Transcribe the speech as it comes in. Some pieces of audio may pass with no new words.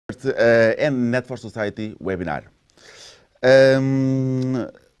and Net for Society webinar.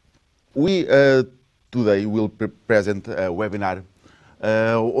 We today will present a webinar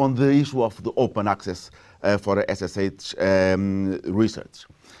on the issue of the open access for SSH research.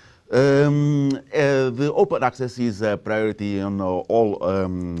 The open access is a priority on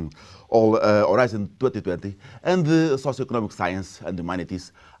all Horizon 2020, and the socioeconomic science and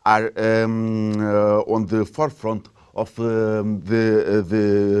humanities are on the forefront of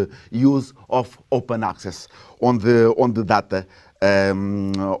the use of open access on the data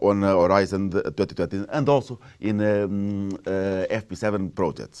on Horizon 2020 and also in FP7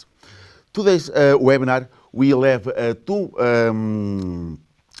 projects. Today's webinar will have two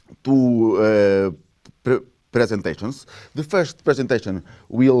presentations. The first presentation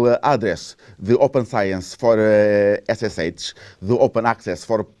will address the open science for SSH, the open access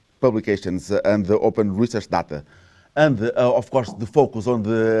for publications and the open research data, and of course the focus on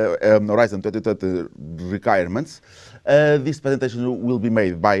the Horizon 2020 requirements. This presentation will be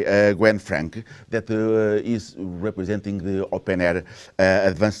made by Gwen Frank, that is representing the Open Air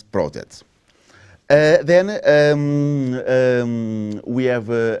Advanced Projects. Then we have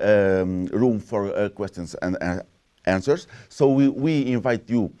room for questions and answers. So we invite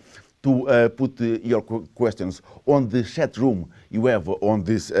you to put your questions on the chat room you have on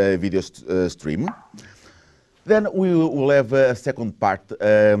this video stream. Then we will have a second part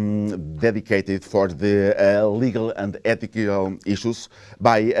dedicated for the legal and ethical issues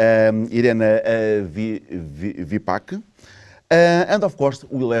by Irene Vipak. And of course,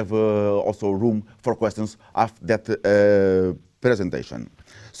 we'll have also room for questions after that presentation.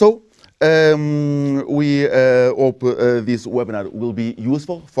 So we hope this webinar will be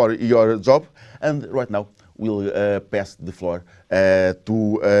useful for your job. And right now, we'll pass the floor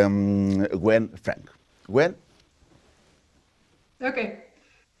to Gwen Frank. Gwen? Okay,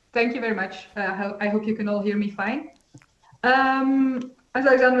 thank you very much. I hope you can all hear me fine. As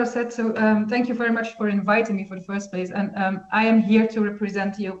Alexandra said, so thank you very much for inviting me for the first place. And I am here to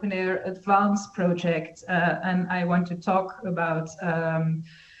represent the Open Air Advanced project. And I want to talk about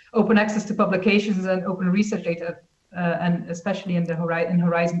open access to publications and open research data, and especially in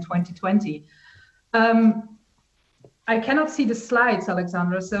Horizon 2020. I cannot see the slides,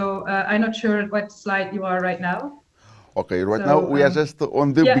 Alexandra, so I'm not sure what slide you are right now. Okay, now we are just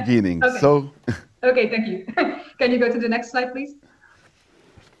on the beginning. Okay. So. Okay, thank you. Can you go to the next slide, please?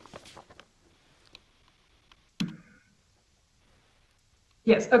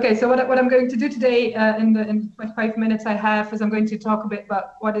 Yes, okay, so what I'm going to do today in the 25 minutes I have is I'm going to talk a bit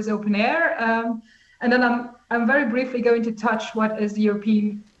about what is open air, and then I'm very briefly going to touch what is the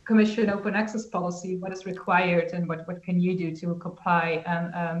European Commission open access policy, what is required, and what can you do to comply,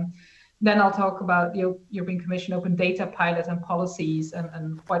 and then I'll talk about the European Commission open data pilot and policies,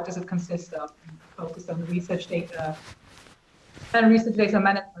 and what does it consist of, focused on research data and research data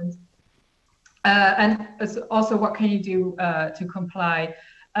management. And also, what can you do to comply?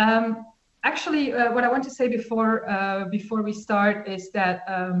 Actually, what I want to say before we start is that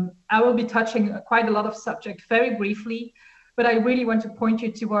I will be touching quite a lot of subjects very briefly, but I really want to point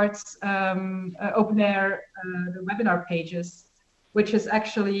you towards Open Air, the webinar pages, which is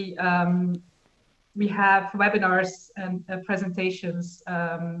actually, we have webinars and presentations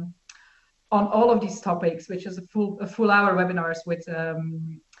on all of these topics, which is a full hour webinars with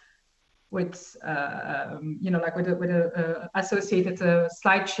you know, like with a associated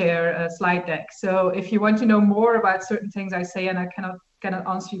slide share, slide deck. So if you want to know more about certain things I say and I cannot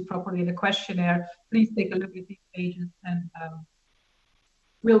answer you properly in the questionnaire, please take a look at these pages, and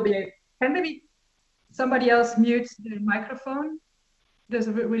can maybe somebody else mute their microphone? There's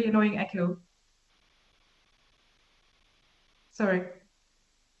a really annoying echo. Sorry.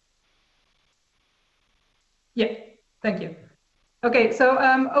 Yeah, thank you. Okay, so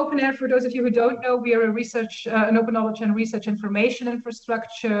Open Air, for those of you who don't know, we are an open knowledge and research information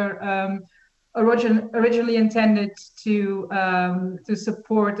infrastructure originally intended to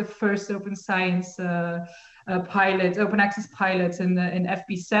support the first open science pilot, open access pilots in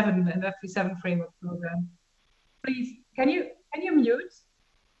FP7 and FP7 framework program. Please, can you mute?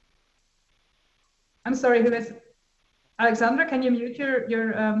 I'm sorry, who is Alexandra? Can you mute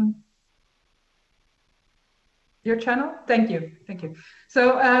your channel? Thank you. So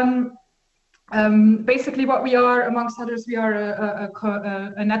basically what we are, amongst others, we are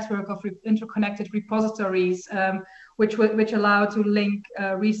a network of interconnected repositories which allow to link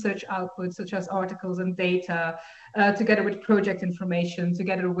research outputs such as articles and data together with project information,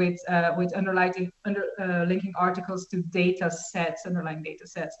 together with linking articles to data sets, underlying data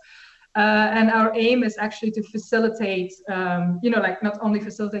sets. And our aim is actually to facilitate, like not only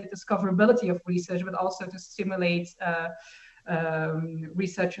facilitate discoverability of research, but also to stimulate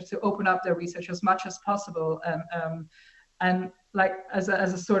researchers to open up their research as much as possible. And like as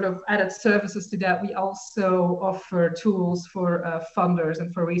a sort of added services to that, we also offer tools for funders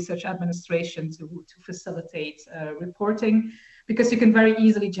and for research administration to facilitate reporting, because you can very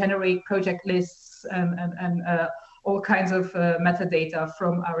easily generate project lists and all kinds of metadata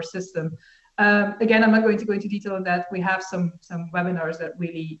from our system. Again, I'm not going to go into detail on that. We have some webinars that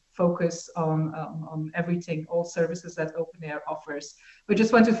really focus on everything, all services that OpenAIRE offers. We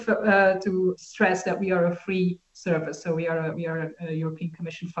just want to stress that we are a free service. So we are a European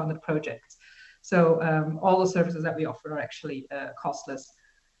Commission funded project. So all the services that we offer are actually costless.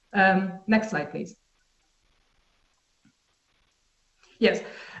 Next slide, please. Yes.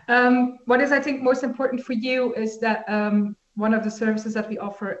 What is, I think, most important for you is that one of the services that we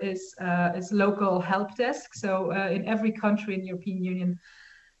offer is local help desk. So in every country in the European Union,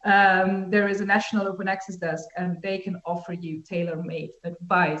 there is a national open access desk, and they can offer you tailor-made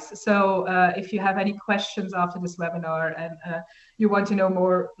advice. So if you have any questions after this webinar and you want to know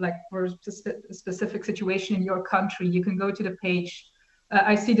more, like for a specific situation in your country, you can go to the page.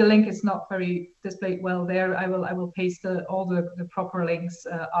 I see the link is not very displayed well there. I will paste all the proper links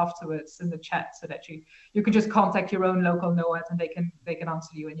afterwards in the chat, so that you can just contact your own local NOAD and they can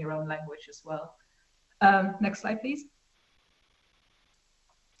answer you in your own language as well. Next slide, please.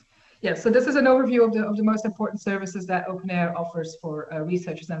 Yeah, so this is an overview of the most important services that OpenAIRE offers for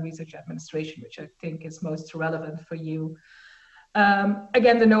researchers and research administration, which I think is most relevant for you.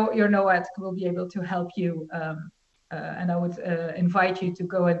 Again, your NOAD will be able to help you. And I would invite you to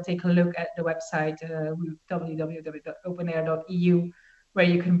go and take a look at the website, www.openair.eu, where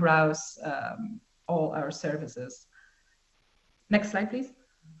you can browse all our services. Next slide, please.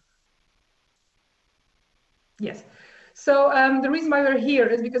 Yes. So the reason why we're here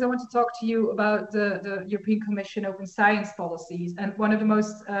is because I want to talk to you about the European Commission Open Science policies. And one of the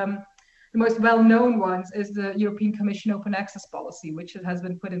most well-known ones is the European Commission Open Access Policy, which has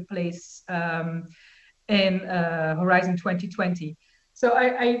been put in place in Horizon 2020. So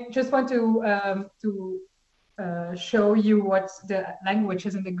I just want to show you what the language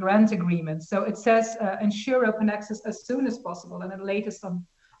is in the grant agreement. So it says ensure open access as soon as possible and at the latest on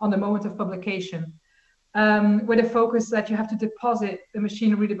the moment of publication, with a focus that you have to deposit the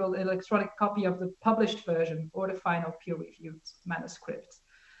machine-readable electronic copy of the published version or the final peer-reviewed manuscript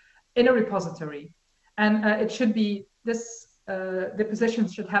in a repository. And it should be this.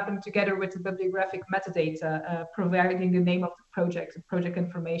 Depositions should happen together with the bibliographic metadata, providing the name of the project and project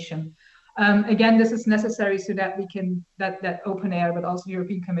information. Again, this is necessary so that we can that OpenAIRE, but also the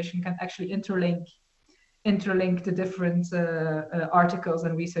European Commission, can actually interlink the different articles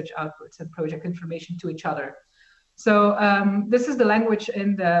and research outputs and project information to each other. So this is the language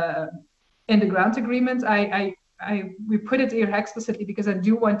in the grant agreement. We put it here explicitly because I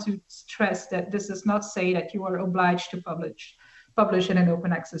do want to stress that this does not say that you are obliged to publish in an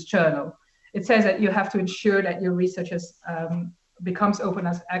open access journal. It says that you have to ensure that your research becomes open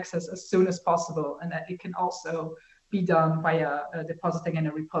access as soon as possible, and that it can also be done via depositing in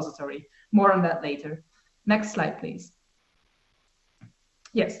a repository. More on that later. Next slide, please.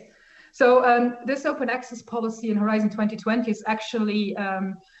 Yes. So this open access policy in Horizon 2020 is actually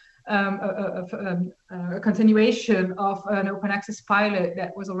a continuation of an open access pilot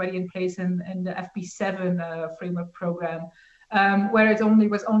that was already in place in the FP7 framework program, where it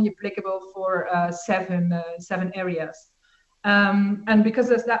was only applicable for seven areas. And because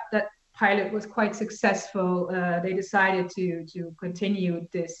that pilot was quite successful, they decided to continue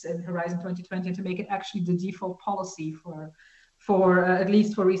this in Horizon 2020 and to make it actually the default policy for at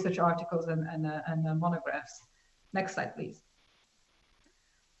least for research articles and monographs. Next slide, please.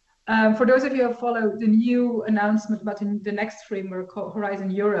 For those of you who have followed the new announcement about the next framework called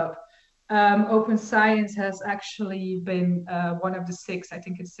Horizon Europe, open science has actually been one of the six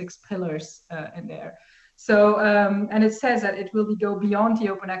pillars in there. So, and it says that it will go beyond the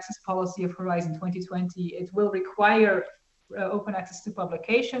open access policy of Horizon 2020. It will require open access to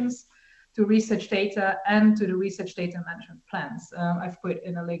publications, to research data, and to the research data management plans. I've put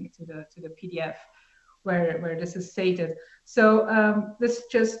in a link to the PDF where this is stated. So this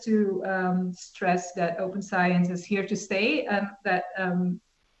just to stress that open science is here to stay, and that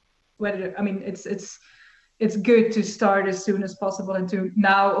it's good to start as soon as possible and to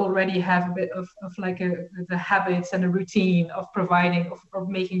now already have a bit of like the habits and a routine of providing of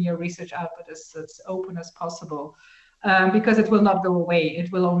making your research output as open as possible, because it will not go away.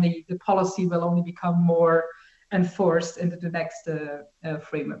 The policy will only become more enforced into the next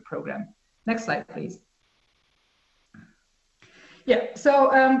framework program. Next slide, please. Yeah,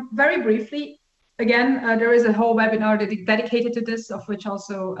 so very briefly, again, there is a whole webinar dedicated to this, of which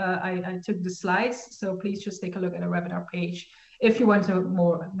also I took the slides. So please just take a look at the webinar page if you want to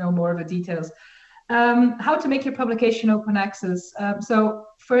know more of the details. How to make your publication open access. So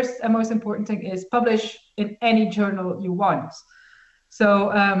first and most important thing is publish in any journal you want.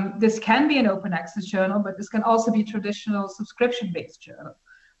 So this can be an open access journal, but this can also be traditional subscription-based journal.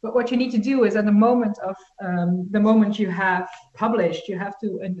 But what you need to do is at the moment you have published, you have to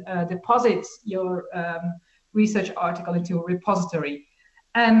deposit your research article into a repository.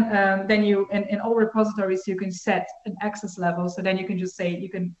 And then in all repositories, you can set an access level. So then you can just say,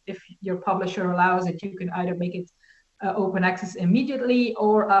 if your publisher allows it, you can either make it open access immediately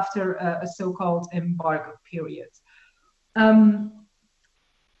or after a so-called embargo period.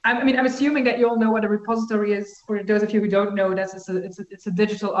 I'm assuming that you all know what a repository is. For those of you who don't know, it's a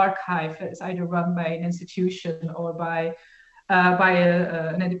digital archive. It's either run by an institution or by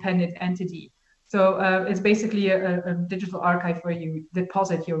an independent entity. So it's basically a digital archive where you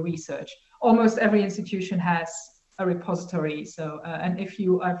deposit your research. Almost every institution has a repository. So and if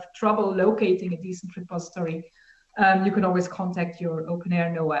you have trouble locating a decent repository, you can always contact your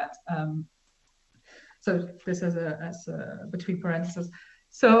OpenAIRE NOAD. So this is as between parentheses.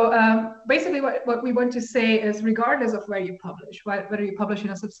 So basically what we want to say is, regardless of where you publish, whether you publish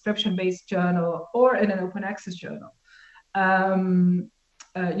in a subscription-based journal or in an open access journal,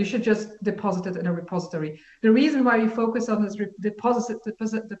 you should just deposit it in a repository. The reason why we focus on this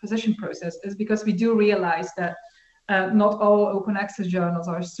deposition process is because we do realize that not all open access journals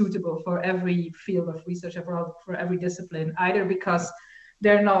are suitable for every field of research, for every discipline, either because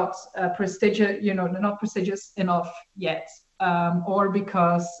they're not prestigious, they're not prestigious enough yet, or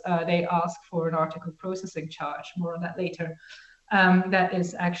because they ask for an article processing charge. More on that later. That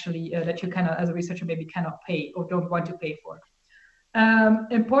is actually that you cannot, as a researcher, maybe cannot pay or don't want to pay for.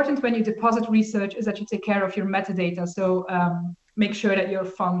 Important when you deposit research is that you take care of your metadata. So make sure that your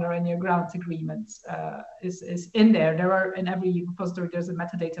funder and your grant agreement is in there. There are, in every repository, there's a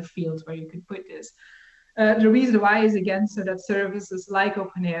metadata field where you can put this. The reason why is, again, so that services like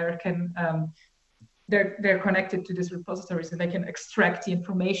OpenAIRE can, they're connected to this repository, so they can extract the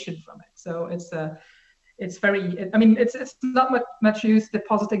information from it. So it's very, I mean, it's not much use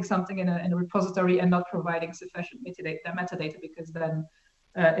depositing something in a repository and not providing sufficient metadata, because then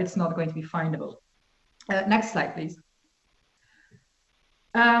it's not going to be findable. Next slide, please.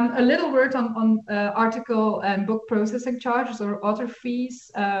 A little word on article and book processing charges or author fees,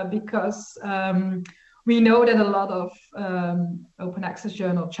 because we know that a lot of open access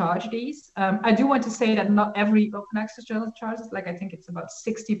journals charge these. I do want to say that not every open access journal charges, like I think it's about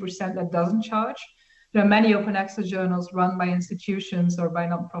 60% that doesn't charge. There are many open access journals run by institutions or by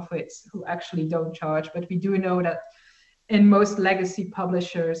nonprofits who actually don't charge, but we do know that in most legacy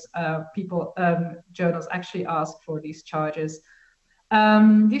publishers, journals actually ask for these charges.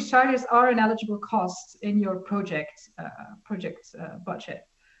 These charges are an eligible cost in your project budget.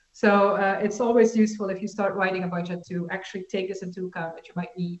 So it's always useful if you start writing a budget to actually take this into account, that you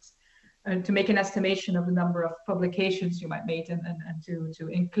might need and to make an estimation of the number of publications you might make, and to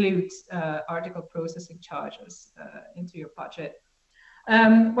include article processing charges into your budget.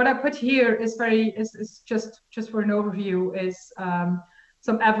 What I put here is just for an overview, is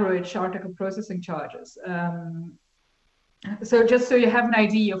some average article processing charges. So just so you have an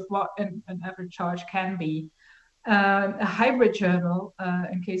idea of what an average charge can be. A hybrid journal,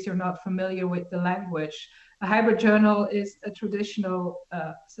 in case you're not familiar with the language, a hybrid journal is a traditional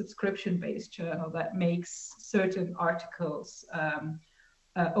subscription-based journal that makes certain articles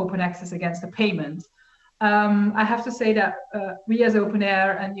open access against a payment. I have to say that we as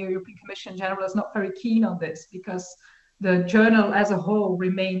OpenAIRE and the European Commission in general is not very keen on this, because the journal as a whole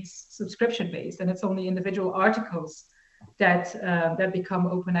remains subscription-based, and it's only individual articles that become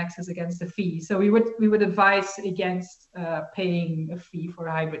open access against a fee. So we would advise against paying a fee for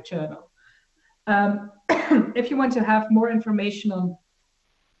a hybrid journal. If you want to have more information on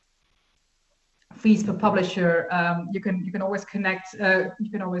fees per publisher, you can always connect.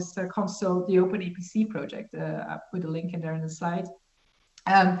 You can always consult the Open APC project. I put a link in there in the slide.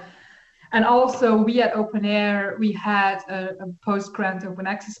 And also, we at OpenAIRE, we had a post-grant open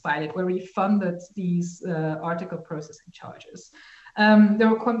access pilot where we funded these article processing charges. There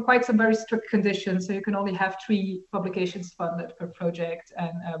were quite some very strict conditions, so you can only have 3 publications funded per project,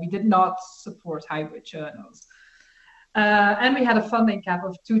 and we did not support hybrid journals. And we had a funding cap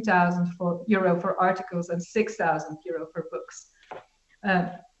of €2,000 for articles and €6,000 for books.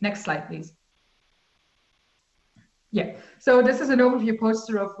 Next slide, please. Yeah, so this is an overview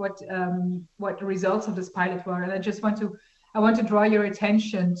poster of what the results of this pilot were, and I want to draw your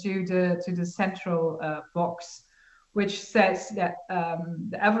attention to the central box, which says that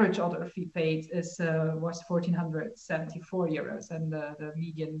the average author fee paid was 1,474 euros, and the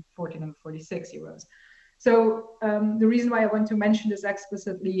median 1,446 euros. So the reason why I want to mention this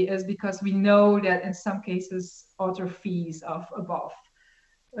explicitly is because we know that in some cases author fees of above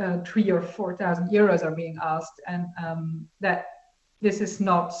 3,000 or 4,000 euros are being asked, and that this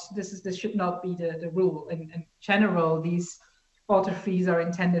should not be the rule. In general, these author fees are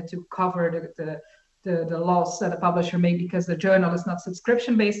intended to cover the loss that a publisher made because the journal is not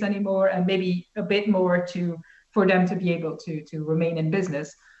subscription based anymore, and maybe a bit more for them to be able to remain in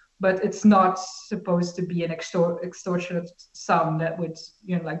business. But it's not supposed to be an extortionate sum that would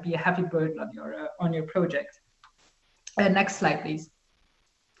be a heavy burden on your project. Next slide, please.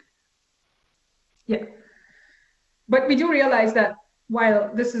 Yeah, but we do realize that while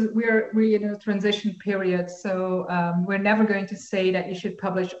we're in a transition period, so we're never going to say that you should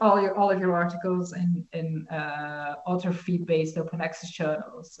publish all of your articles in author feed-based open access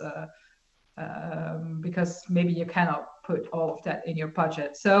journals, because maybe you cannot put all of that in your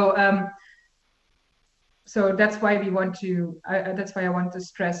budget. So so that's why that's why I want to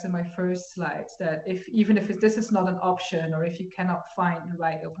stress in my first slides that even if this is not an option, or if you cannot find the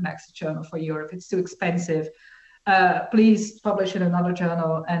right open access journal for you, or if it's too expensive, please publish in another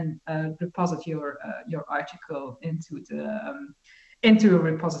journal and deposit your article into a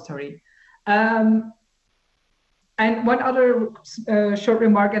repository. And one other short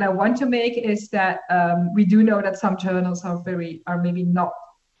remark that I want to make is that we do know that some journals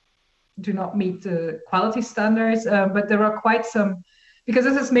do not meet the quality standards, but there are quite some, because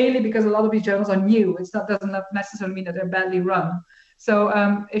this is mainly because a lot of these journals are new. Doesn't necessarily mean that they're badly run. So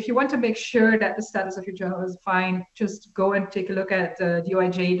if you want to make sure that the status of your journal is fine, just go and take a look at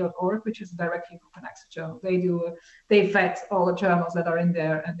DOIJ.org, which is directly open access journal. They vet all the journals that are in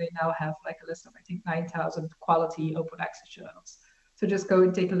there, and they now have like a list of, I think, 9,000 quality open access journals. So just go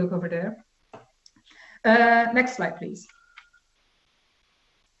and take a look over there. Next slide, please.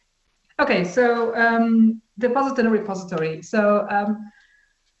 Okay, so deposit in a repository. So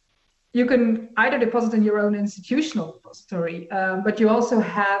you can either deposit in your own institutional repository, but you also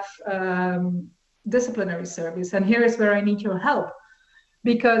have disciplinary service. And here is where I need your help,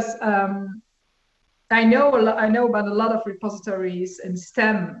 because I know about a lot of repositories in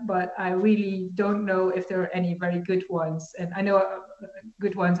STEM, but I really don't know if there are any very good ones. And I know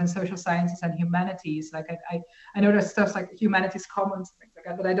good ones in social sciences and humanities. Like I know there's stuff like Humanities Commons, things like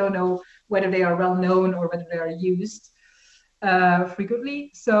that, but I don't know whether they are well known or whether they are used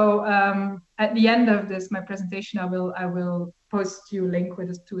frequently. So at the end of my presentation, I will post you a link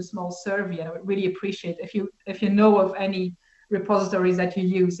to a small survey, and I would really appreciate if you know of any repositories that you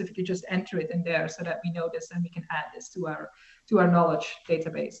use, if you could just enter it in there so that we know this and we can add this to our knowledge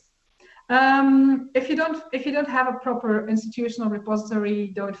database. If you don't have a proper institutional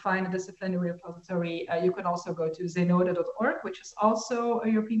repository, don't find a disciplinary repository, you can also go to zenoda.org, which is also a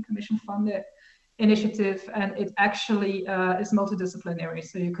European Commission funded initiative, and it actually is multidisciplinary,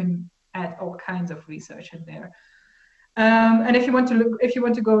 so you can add all kinds of research in there. And if you want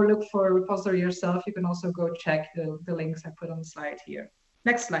to go look for a repository yourself, you can also go check the links I put on the slide here.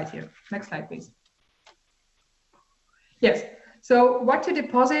 Next slide here. Next slide, please. Yes. So what to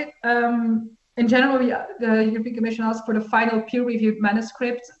deposit? In general, the European Commission asks for the final peer-reviewed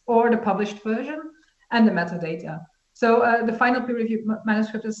manuscript or the published version and the metadata. So the final peer-reviewed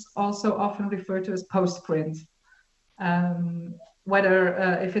manuscript is also often referred to as postprint. Whether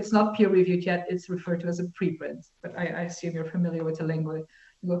if it's not peer-reviewed yet, it's referred to as a preprint. But I assume you're familiar with the lingo.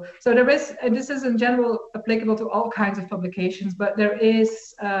 So there is, and this is in general applicable to all kinds of publications, but there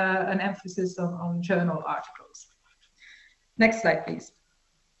is an emphasis on journal articles. Next slide, please.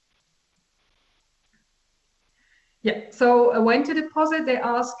 Yeah, so when to deposit, they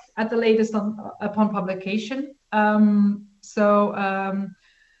ask at the latest upon publication.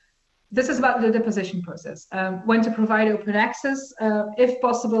 This is about the deposition process. When to provide open access, if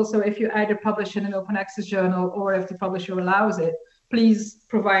possible. So if you either publish in an open access journal or if the publisher allows it, please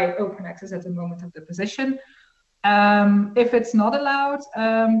provide open access at the moment of deposition. If it's not allowed,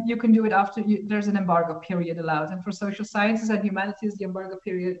 you can do it after there's an embargo period allowed. And for social sciences and humanities, the embargo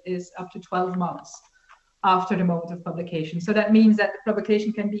period is up to 12 months after the moment of publication. So that means that the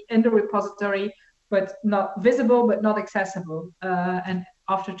publication can be in the repository, but not visible, but not accessible. And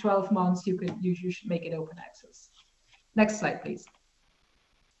after 12 months, you should make it open access. Next slide, please.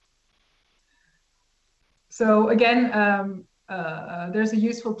 So again, there's a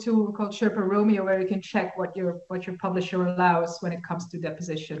useful tool called Sherpa Romeo where you can check what your publisher allows when it comes to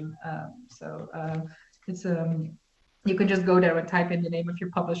deposition. It's you can just go there and type in the name of your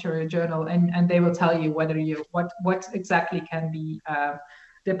publisher or your journal, and they will tell you whether what exactly can be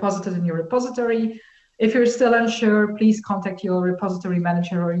deposited in your repository. If you're still unsure, please contact your repository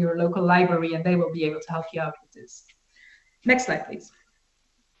manager or your local library, and they will be able to help you out with this. Next slide, please.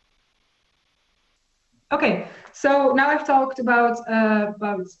 Okay, so now I've talked about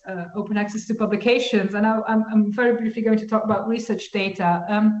open access to publications, and I'm very briefly going to talk about research data.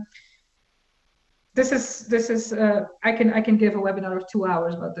 This is I can give a webinar of 2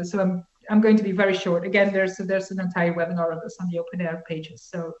 hours about this, so I'm going to be very short. Again, there's an entire webinar of this on the OpenAIRE pages,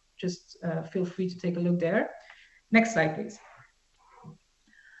 so just feel free to take a look there. Next slide, please.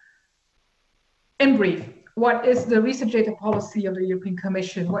 In brief, what is the research data policy of the European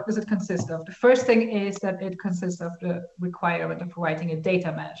Commission? What does it consist of? The first thing is that it consists of the requirement of providing a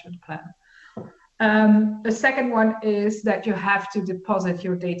data management plan. The second one is that you have to deposit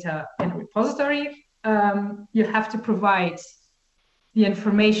your data in a repository. You have to provide the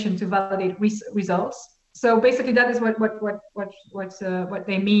information to validate results. So basically, that is what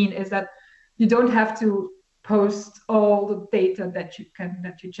they mean, is that you don't have to post all the data that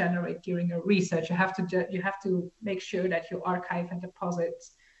you generate during your research. You have to make sure that you archive and deposit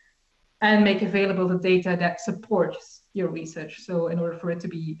and make available the data that supports your research. So in order for it to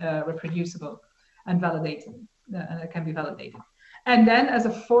be reproducible and validated, and it can be validated. And then as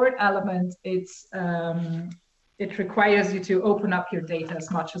a fourth element, it requires you to open up your data as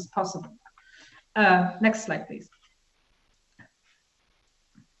much as possible. Next slide, please.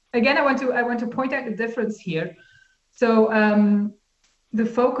 Again, I want to point out the difference here. So the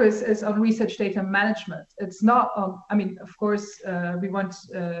focus is on research data management. It's not on, I mean, of course, we want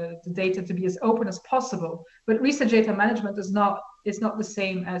the data to be as open as possible, but research data management is not the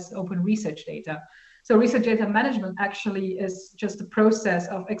same as open research data. So research data management actually is just the process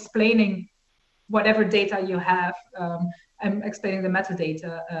of explaining whatever data you have and explaining the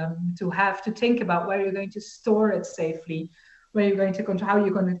metadata to think about where you're going to store it safely, where you're going to control, how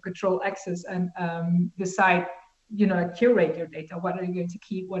you're going to control access, and decide, curate your data. What are you going to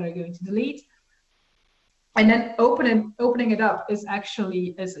keep? What are you going to delete? And then opening it up is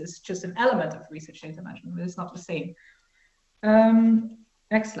actually is just an element of research data management, but it's not the same.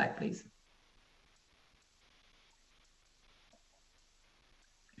 Next slide, please.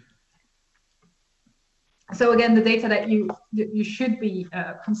 So again, the data that you should be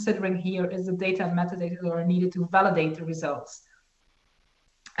considering here is the data and metadata that are needed to validate the results.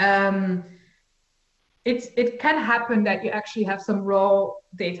 It can happen that you actually have some raw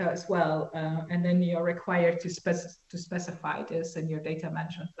data as well, and then you're required to specify this in your data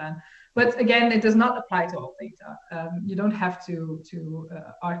management plan. But again, it does not apply to all data. You don't have to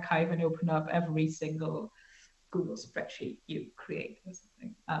archive and open up every single Google spreadsheet you create or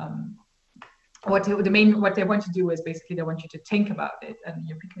something. What they want to do is basically they want you to think about it, and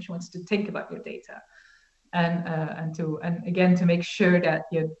your Commission wants to think about your data, and again to make sure that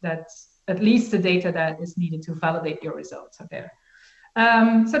that at least the data that is needed to validate your results are there.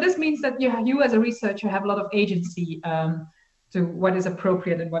 So this means that you as a researcher have a lot of agency to what is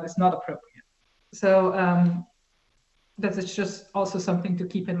appropriate and what is not appropriate. So that is just also something to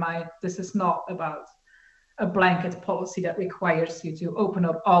keep in mind. This is not about a blanket policy that requires you to open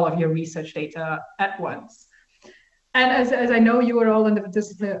up all of your research data at once. And as I know you are all in the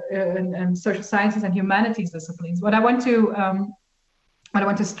discipline and social sciences and humanities disciplines, what I want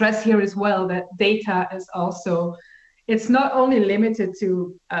to stress here as well, that data is also, it's not only limited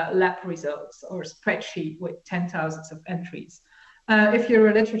to lab results or spreadsheet with 10,000s of entries. If you're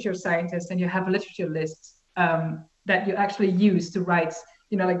a literature scientist and you have a literature list that you actually use to write,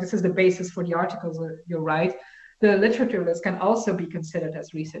 like this is the basis for the articles that you write, the literature list can also be considered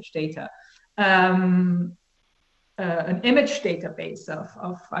as research data. An image database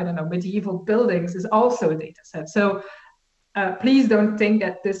of I don't know, medieval buildings is also a data set. So please don't think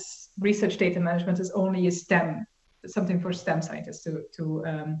that this research data management is only something for STEM scientists to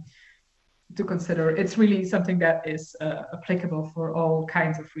consider. It's really something that is applicable for all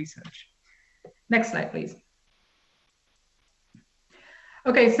kinds of research. Next slide, please.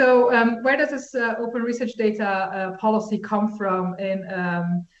 Okay, so where does this open research data policy come from? In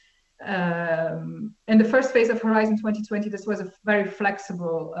the first phase of Horizon 2020, this was a very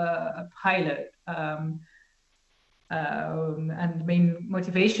flexible pilot. And the main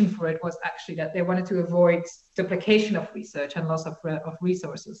motivation for it was actually that they wanted to avoid duplication of research and loss of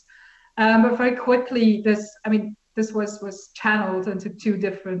resources. But very quickly, this was channeled into two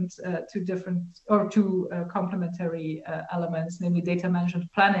complementary elements, namely data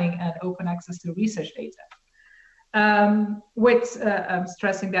management planning and open access to research data. With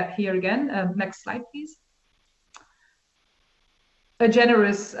stressing that here again. Next slide, please. A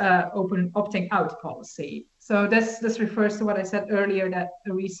generous open opting out policy. So this refers to what I said earlier, that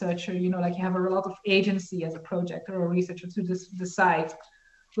a researcher, you have a lot of agency as a project or a researcher to decide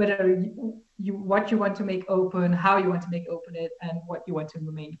whether what you want to make open, how you want to make open it, and what you want to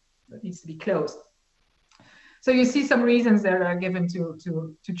remain, that needs to be closed. So you see some reasons that are given to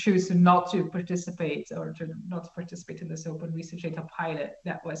choose to not to participate or to not participate in this open research data pilot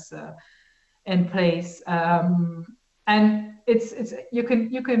that was in place. And you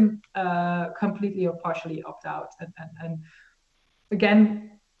can completely or partially opt out. And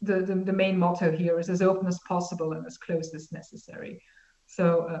again, the main motto here is as open as possible and as closed as necessary.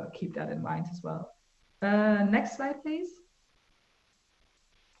 So keep that in mind as well. Next slide, please.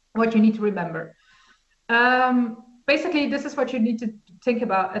 What you need to remember. Basically, this is what you need to think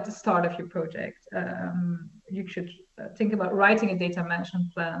about at the start of your project. You should think about writing a data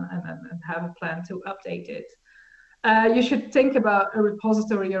management plan and have a plan to update it. You should think about a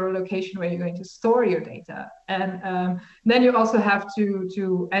repository or a location where you're going to store your data. And then you also have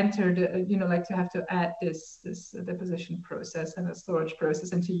to enter the, to add this deposition process and a storage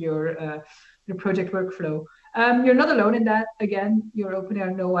process into your project workflow. You're not alone in that. Again, your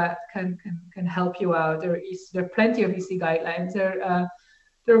OpenAIRE NOAD can help you out. There are plenty of EC guidelines. There are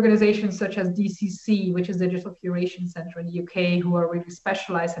organizations such as DCC, which is Digital Curation Center in the UK, who are really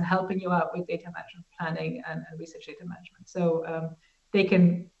specialized in helping you out with data management planning and research data management. So they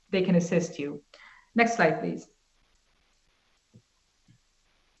can assist you. Next slide, please.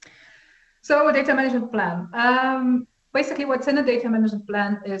 So a data management plan. Basically, what's in a data management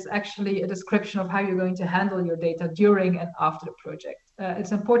plan is actually a description of how you're going to handle your data during and after the project.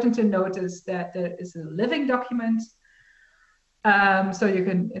 It's important to notice that there is a living document, so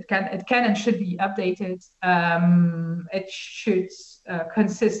it can and should be updated. It should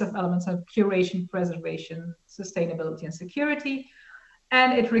consist of elements of curation, preservation, sustainability, and security,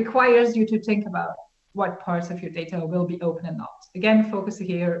 and it requires you to think about what parts of your data will be open and not. Again, focus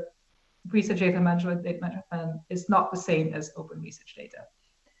here. Research data management plan is not the same as open research data.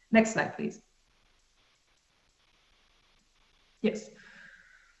 Next slide, please. Yes.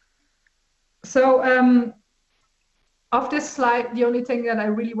 So of this slide, the only thing that I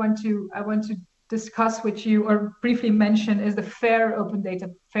really want to discuss with you or briefly mention is the fair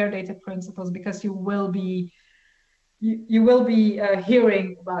data principles, because you will be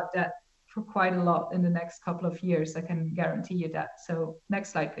hearing about that for quite a lot in the next couple of years. I can guarantee you that. So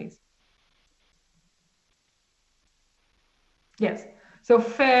next slide, please. Yes, so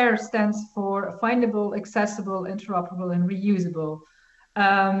FAIR stands for findable, accessible, interoperable, and reusable.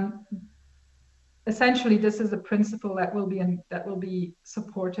 Essentially, this is a principle that will be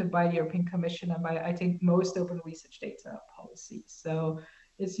supported by the European Commission and by, I think, most open research data policies. So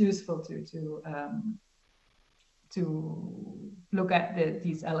it's useful to look at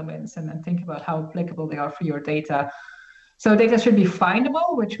these elements and think about how applicable they are for your data. So data should be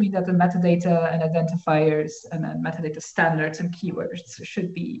findable, which means that the metadata and identifiers and then metadata standards and keywords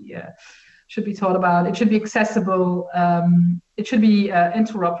should be thought about. It should be accessible. It should be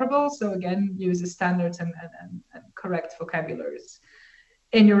interoperable. So again, use the standards and correct vocabularies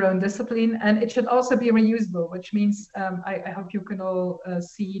in your own discipline. And it should also be reusable, which means I hope you can all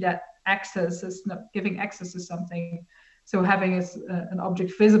see that access is not giving access to something. So having an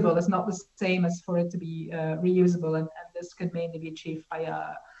object visible is not the same as for it to be reusable, and this can mainly be achieved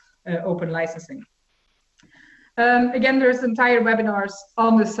via open licensing. Again, there's entire webinars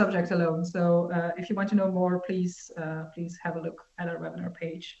on this subject alone. So if you want to know more, please have a look at our webinar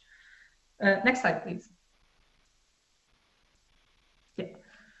page. Next slide, please. Yeah.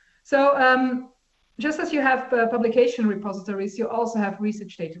 So just as you have publication repositories, you also have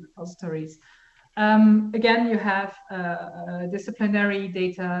research data repositories. Again, you have disciplinary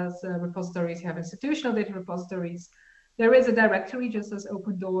data repositories, you have institutional data repositories. There is a directory, just as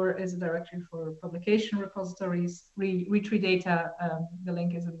OpenDoor is a directory for publication repositories. Retreedata, the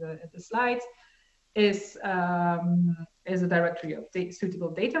link is in the slides, is a directory of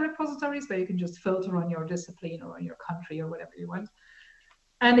suitable data repositories where you can just filter on your discipline or on your country or whatever you want.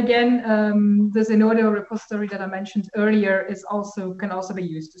 And again, the Zenodo repository that I mentioned earlier can also be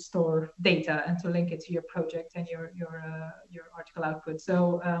used to store data and to link it to your project and your article output.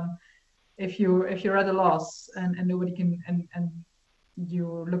 So if you're at a loss and nobody can and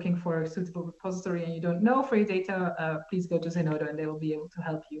you're looking for a suitable repository and you don't know for your data, please go to Zenodo and they will be able to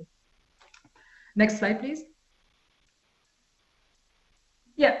help you. Next slide, please.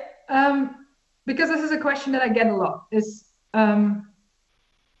 Because this is a question that I get a lot, is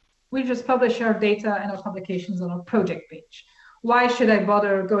we just publish our data and our publications on our project page. Why should I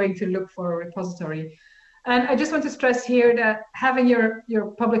bother going to look for a repository? And I just want to stress here that having your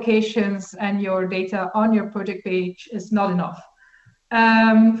publications and your data on your project page is not enough.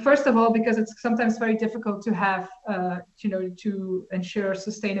 First of all, because it's sometimes very difficult to have, to ensure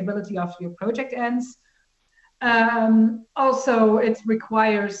sustainability after your project ends. Also, it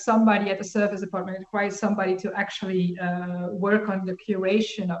requires somebody at the service department, it requires somebody to actually work on the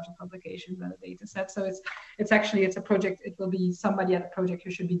curation of the publications and the data set. So it's a project, it will be somebody at the project who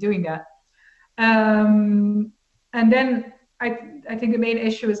should be doing that. And then I think the main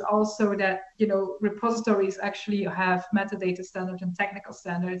issue is also that, repositories actually have metadata standards and technical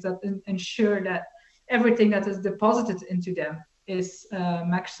standards that ensure that everything that is deposited into them is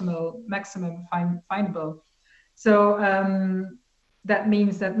maximum findable. So that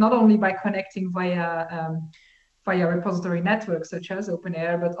means that not only by connecting via repository networks such as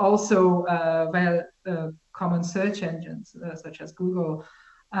OpenAIRE, but also via common search engines such as Google.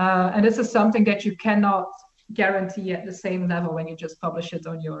 And this is something that you cannot guarantee at the same level when you just publish it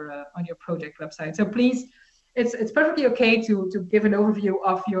on your project website. So please, it's perfectly okay to give an overview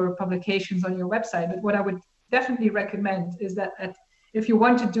of your publications on your website, but what I would definitely recommend is that if you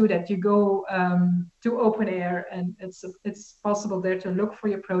want to do that, you go to OpenAIRE, and it's possible there to look for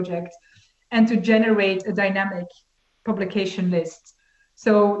your project and to generate a dynamic publication list,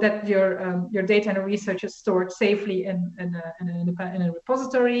 so that your data and research is stored safely in a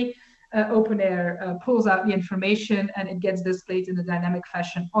repository. OpenAIRE pulls out the information and it gets displayed in a dynamic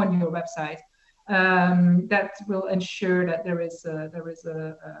fashion on your website. That will ensure that there is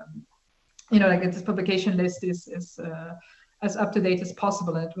this publication list is as up to date as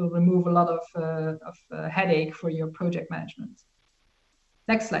possible, and it will remove a lot of headache for your project management.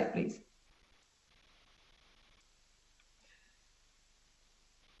 Next slide, please.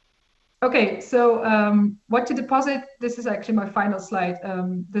 Okay, so what to deposit? This is actually my final slide.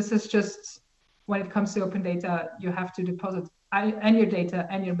 This is just when it comes to open data, you have to deposit and your data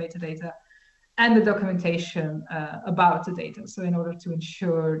and your metadata and the documentation about the data. So in order to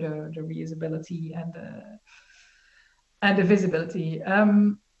ensure the reusability and the visibility.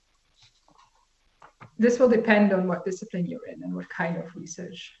 This will depend on what discipline you're in and what kind of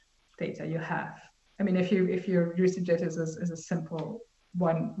research data you have. I mean, if your research data is a simple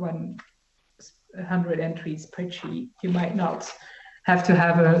 100 entries spreadsheet, you might not have to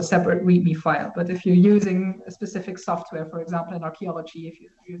have a separate README file. But if you're using a specific software, for example, in archaeology, if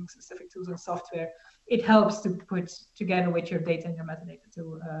you're using specific tools and software, it helps to put together with your data and your metadata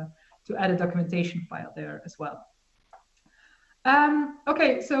to add a documentation file there as well.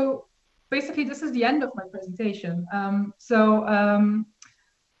 Okay, so basically this is the end of my presentation. Hold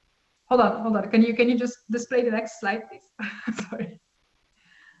on. Can you just display the next slide, please? Sorry.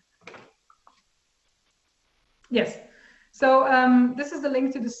 Yes. So this is the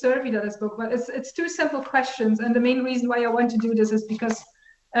link to the survey that I spoke about. It's two simple questions, and the main reason why I want to do this is because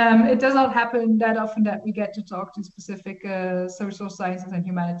it does not happen that often that we get to talk to specific social sciences and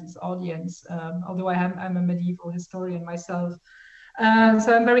humanities audience, although I'm a medieval historian myself.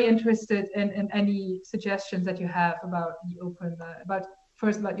 So I'm very interested in any suggestions that you have about the open,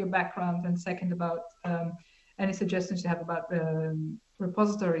 first about your background, and second about any suggestions you have about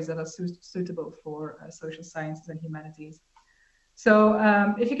repositories that are suitable for social sciences and humanities. So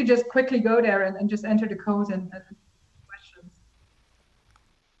if you could just quickly go there and just enter the code and questions,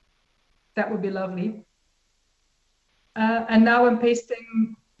 that would be lovely. And now I'm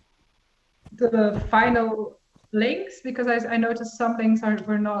pasting the final links, because I noticed some links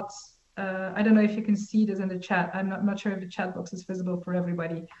were not, I don't know if you can see this in the chat. I'm not sure if the chat box is visible for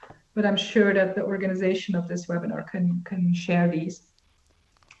everybody, but I'm sure that the organization of this webinar can share these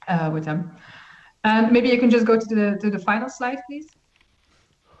with them. And maybe you can just go to the final slide, please.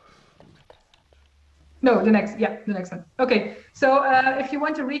 No, the next one. Okay, so if you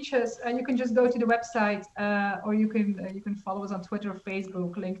want to reach us, you can just go to the website, or you can follow us on Twitter,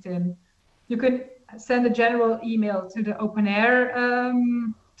 Facebook, LinkedIn. You can send a general email to the OpenAIRE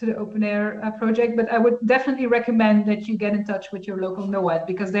project, but I would definitely recommend that you get in touch with your local NOAD,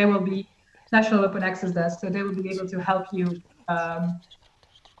 because they will be National Open Access Desk, so they will be able to help you,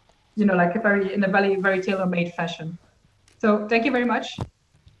 in a very tailor-made fashion. So thank you very much.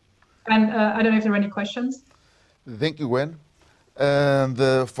 And I don't know if there are any questions. Thank you, Gwen, and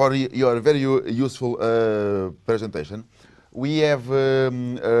for your very useful presentation. We have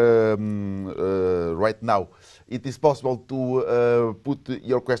right now. It is possible to put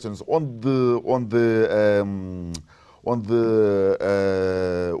your questions on the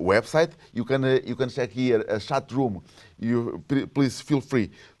website. You can check here a chat room. Please feel free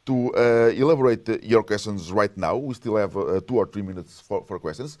to elaborate your questions right now. We still have 2 or 3 minutes for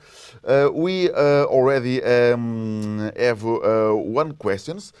questions. We already have one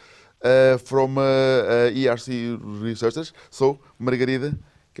questions from SSH Researchers. So, Margarida,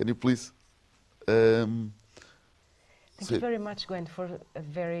 can you please? Thank you very much, Gwen, for a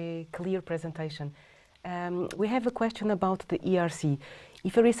very clear presentation. We have a question about the ERC.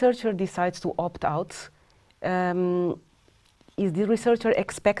 If a researcher decides to opt out, is the researcher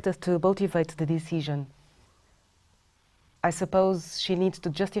expected to motivate the decision? I suppose she needs to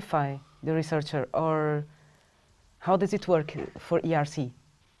justify the researcher, or how does it work for ERC?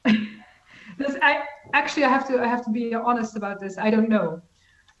 Actually, I have to be honest about this. I don't know.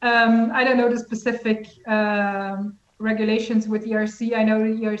 I don't know the specific regulations with ERC. I know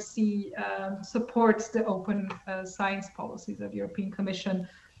the ERC supports the open science policies of the European Commission,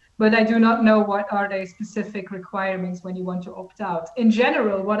 but I do not know what are the specific requirements when you want to opt out. In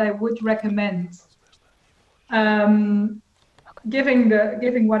general, what I would recommend,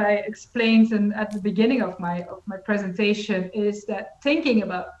 giving what I explained at the beginning of my presentation, is that thinking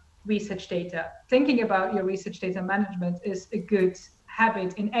about research data, thinking about your research data management is a good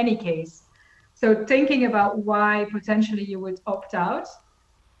habit in any case. So thinking about why potentially you would opt out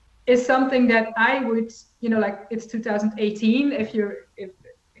is something that I would, like it's 2018. If you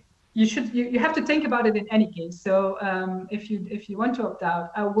have to think about it in any case. So if you want to opt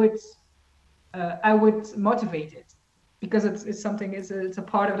out, I would motivate it, because it's something, it's a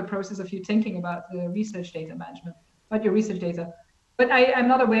part of the process of you thinking about the research data management, about your research data. But I'm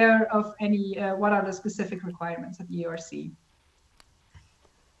not aware of any, what are the specific requirements of the ERC.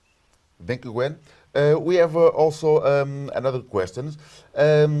 Thank you, Gwen. We have also another question.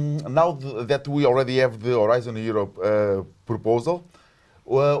 Now that we already have the Horizon Europe proposal,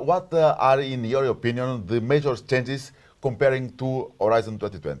 what are, in your opinion, the major changes comparing to Horizon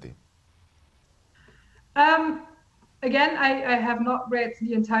 2020? Again, I have not read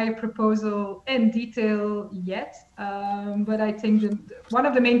the entire proposal in detail yet, but I think that one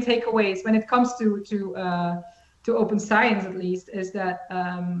of the main takeaways when it comes to open science, at least, is that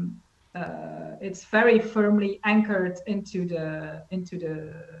it's very firmly anchored into the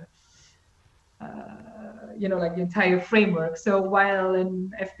like the entire framework. So while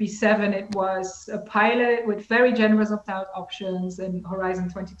in FP7 it was a pilot with very generous opt-out options, in Horizon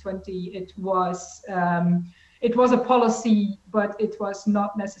 2020 it was a policy, but it was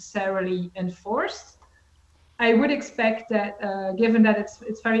not necessarily enforced. I would expect that, given that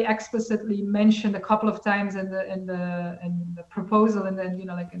it's very explicitly mentioned a couple of times in the proposal, and then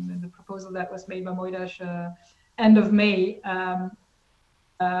in the proposal that was made by Moidas end of May,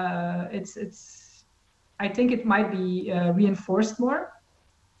 I think it might be reinforced more.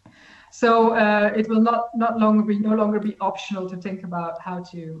 So it will no longer be optional to think about how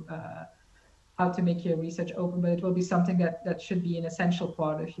to make your research open, but it will be something that should be an essential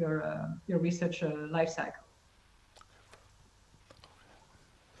part of your research life cycle.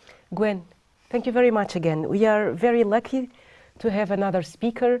 Gwen, thank you very much again. We are very lucky to have another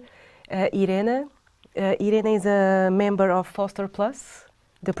speaker, Irene. Irene is a member of Foster Plus,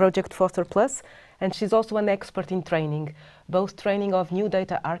 the project Foster Plus, and she's also an expert in training, both training of new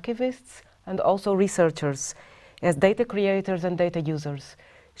data archivists and also researchers as data creators and data users.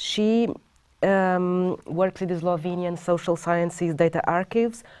 She works in the Slovenian Social Sciences Data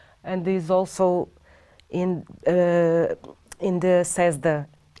Archives and is also in the CESDA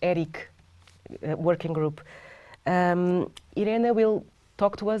ERIC working group. Irene will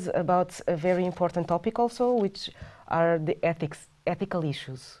talk to us about a very important topic also, which are the ethical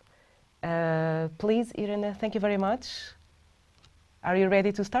issues. Please, Irene, thank you very much. Are you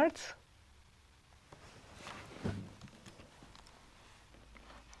ready to start?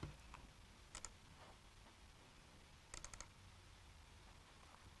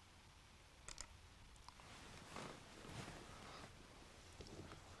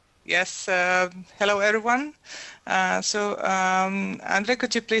 Yes, hello everyone. Andre,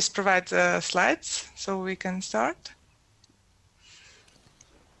 could you please provide the slides so we can start?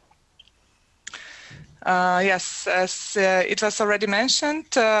 Yes, as it was already mentioned,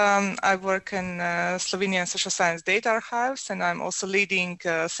 I work in Slovenian Social Science Data Archives, and I'm also leading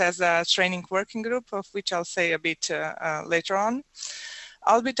CESA training working group, of which I'll say a bit later on.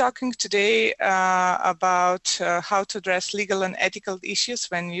 I'll be talking today about how to address legal and ethical issues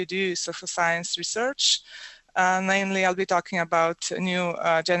when you do social science research. Namely, I'll be talking about new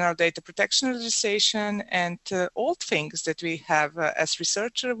general data protection legislation and old things that we have as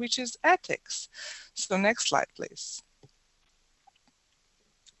researcher, which is ethics. So next slide, please.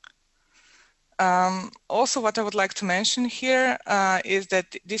 Also, what I would like to mention here is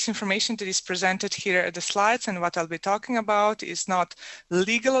that this information that is presented here at the slides and what I'll be talking about is not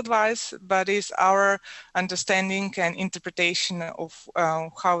legal advice, but is our understanding and interpretation of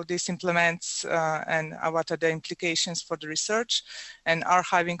how this implements and what are the implications for the research and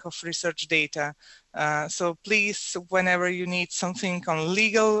archiving of research data. So please, whenever you need something on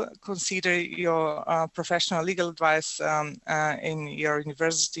legal, consider your professional legal advice in your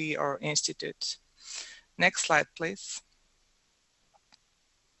university or institute. Next slide, please.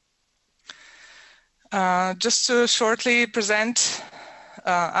 Just to shortly present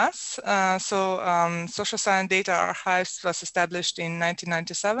us. Social Science Data Archives was established in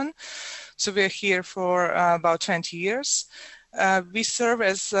 1997. So we're here for about 20 years. We serve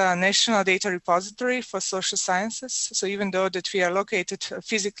as a national data repository for social sciences. So even though that we are located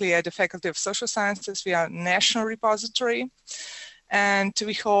physically at the Faculty of Social Sciences, we are a national repository. And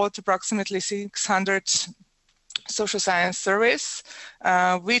we hold approximately 600 social science surveys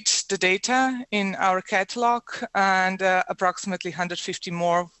with the data in our catalog, and approximately 150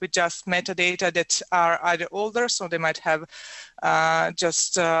 more with just metadata that are either older, so they might have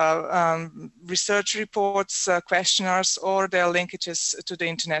just research reports, questionnaires, or their linkages to the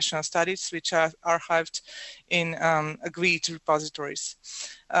international studies, which are archived in agreed repositories.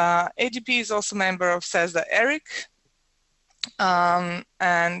 ADP is also a member of CESDA ERIC.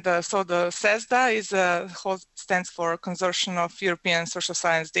 So the CESDA is stands for Consortium of European Social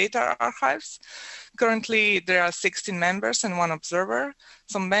Science Data Archives. Currently, there are 16 members and 1 observer.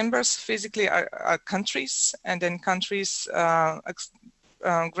 Some members physically are countries, and then countries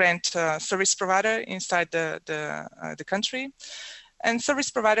grant service provider inside the country. And service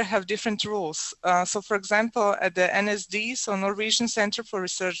providers have different rules. So for example, at the NSD, so Norwegian Center for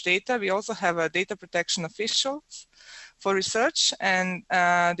Research Data, we also have a data protection officials for research, and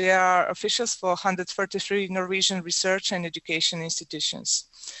they are officials for 133 Norwegian research and education institutions.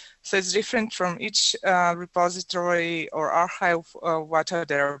 So it's different from each repository or archive, what are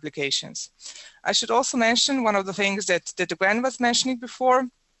their obligations. I should also mention one of the things that Gwen was mentioning before.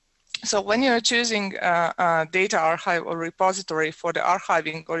 So when you're choosing a data archive or repository for the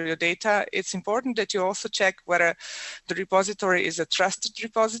archiving of your data, it's important that you also check whether the repository is a trusted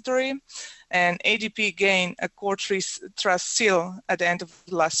repository. And ADP gained a core trust seal at the end of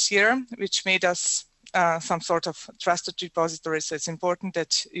last year, which made us some sort of trusted repository. So it's important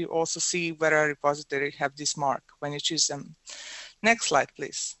that you also see whether a repository have this mark when you choose them. Next slide,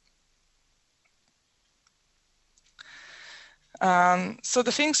 please. So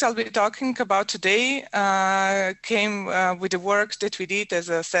the things I'll be talking about today came with the work that we did as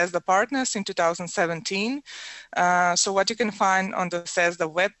a CESDA partners in 2017. So what you can find on the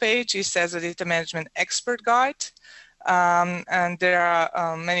CESDA webpage is CESDA Data Management Expert Guide. And there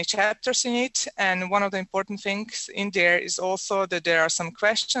are many chapters in it. And one of the important things in there is also that there are some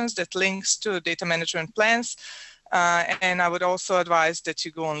questions that links to data management plans. And I would also advise that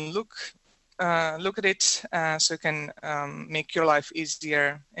you go and look at it so you can make your life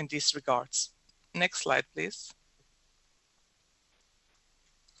easier in these regards. Next slide, please.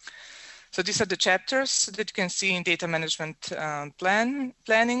 So these are the chapters that you can see in data management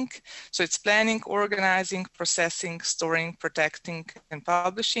planning. So it's planning, organizing, processing, storing, protecting, and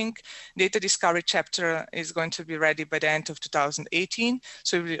publishing. Data discovery chapter is going to be ready by the end of 2018.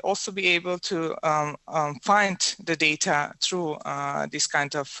 So we will also be able to find the data through these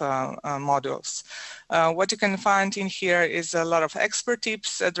kind of modules. What you can find in here is a lot of expert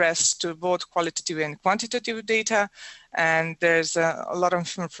tips addressed to both qualitative and quantitative data. And there's a lot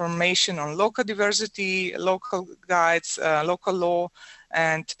of information on local diversity, local guides, local law,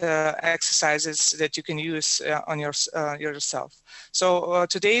 and exercises that you can use on yourself. So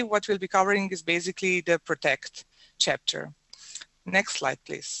today what we'll be covering is basically the protect chapter. Next slide,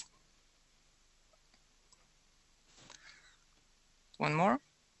 please. One more.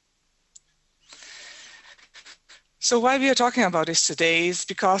 So why we are talking about this today is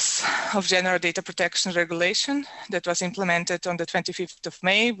because of General Data Protection Regulation that was implemented on the 25th of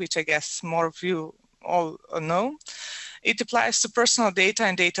May, which I guess more of you all know. It applies to personal data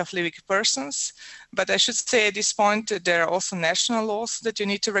and data of living persons, but I should say at this point that there are also national laws that you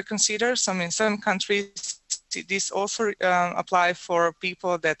need to reconsider. In some countries, this also apply for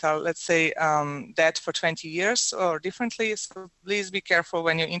people that are, let's say, dead for 20 years or differently. So please be careful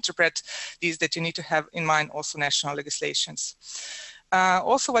when you interpret these, that you need to have in mind also national legislations.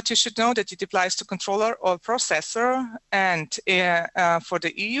 Also, what you should know that it applies to controller or processor, and for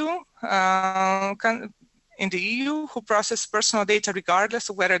the EU, in the EU who process personal data regardless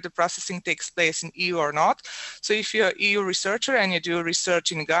of whether the processing takes place in EU or not. So if you're an EU researcher and you do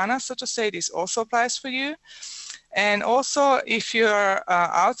research in Ghana, so to say, this also applies for you. And also if you're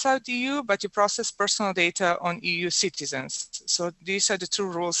outside the EU, but you process personal data on EU citizens. So these are the two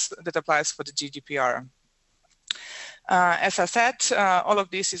rules that applies for the GDPR. As I said, all of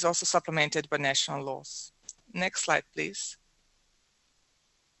this is also supplemented by national laws. Next slide, please.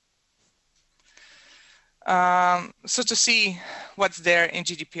 So to see what's there in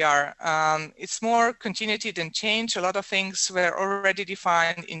GDPR, it's more continuity than change. A lot of things were already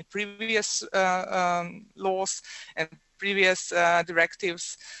defined in previous laws and previous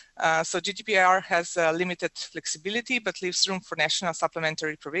directives. So GDPR has limited flexibility, but leaves room for national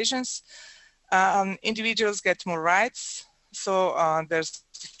supplementary provisions. Individuals get more rights. So there's,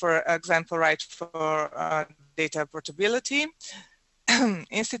 for example, right for data portability.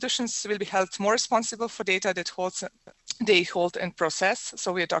 Institutions will be held more responsible for data that they hold and process.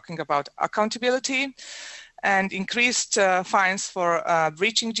 So we're talking about accountability, and increased fines for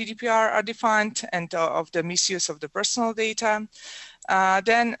breaching GDPR are defined, and of the misuse of the personal data.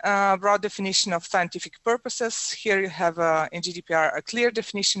 Then broad definition of scientific purposes. Here you have in GDPR a clear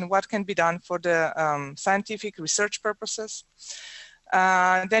definition what can be done for the scientific research purposes.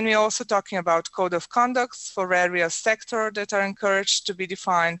 Then we're also talking about code of conducts for various sectors that are encouraged to be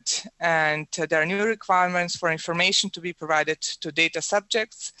defined, and there are new requirements for information to be provided to data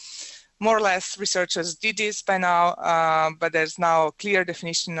subjects. More or less researchers did this by now, but there's now a clear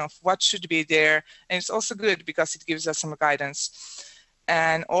definition of what should be there, and it's also good because it gives us some guidance.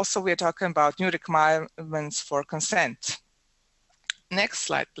 And also we're talking about new requirements for consent. Next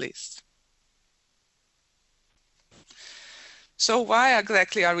slide, please. So why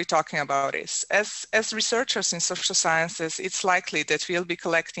exactly are we talking about this? As researchers in social sciences, it's likely that we'll be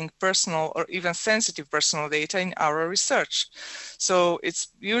collecting personal or even sensitive personal data in our research. So it's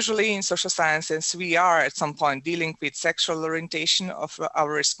usually in social sciences, we are at some point dealing with sexual orientation of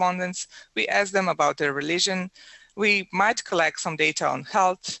our respondents. We ask them about their religion. We might collect some data on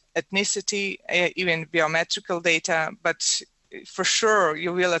health, ethnicity, even biometrical data, but for sure,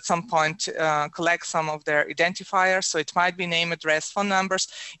 you will at some point collect some of their identifiers. So it might be name, address, phone numbers.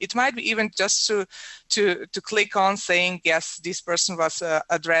 It might be even just to click on saying, yes, this person was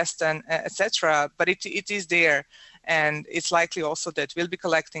addressed and etc. But it is there. And it's likely also that we'll be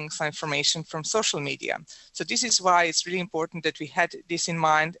collecting some information from social media. So this is why it's really important that we had this in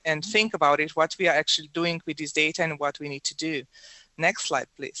mind and think about it, what we are actually doing with this data and what we need to do. Next slide,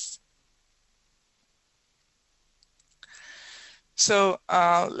 please. So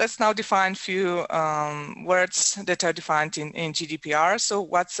let's now define a few words that are defined in GDPR. So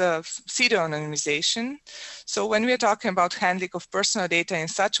what's a pseudo-anonymization? So when we are talking about handling of personal data in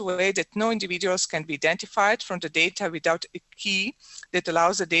such a way that no individuals can be identified from the data without a key that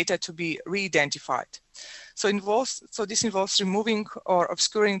allows the data to be re-identified. So this involves removing or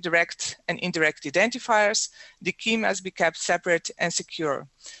obscuring direct and indirect identifiers. The key must be kept separate and secure.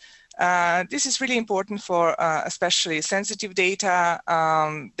 This is really important for especially sensitive data,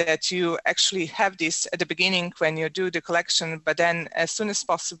 that you actually have this at the beginning when you do the collection, but then as soon as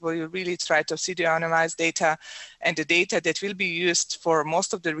possible, you really try to pseudo-anonymize data, and the data that will be used for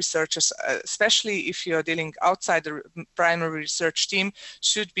most of the researchers, especially if you're dealing outside the primary research team,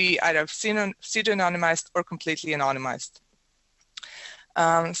 should be either pseudo-anonymized or completely anonymized.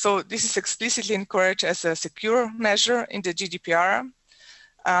 So this is explicitly encouraged as a secure measure in the GDPR.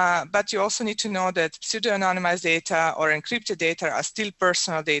 But you also need to know that pseudo-anonymized data or encrypted data are still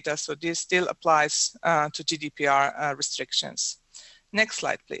personal data, so this still applies to GDPR restrictions. Next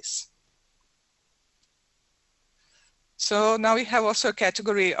slide, please. So now we have also a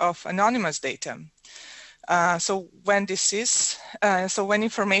category of anonymous data. So when when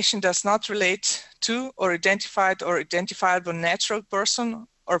information does not relate to or identified or identifiable natural person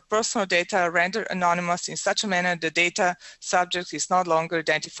or personal data are rendered anonymous in such a manner the data subject is no longer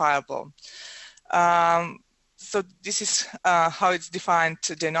identifiable. So this is how it's defined,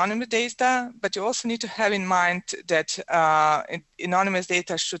 the anonymous data, but you also need to have in mind that anonymous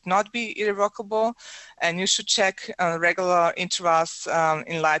data should not be irrevocable, and you should check on regular intervals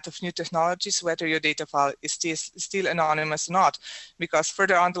in light of new technologies whether your data file is still anonymous or not, because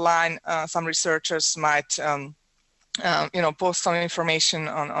further on the line some researchers might post some information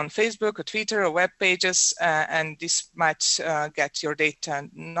on Facebook or Twitter or web pages, and this might get your data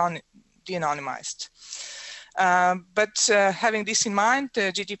de-anonymized. But having this in mind,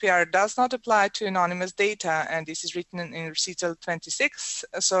 GDPR does not apply to anonymous data, and this is written in Recital 26.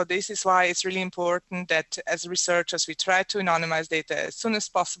 So this is why it's really important that as researchers we try to anonymize data as soon as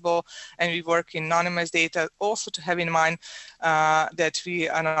possible, and we work in anonymized data also to have in mind that we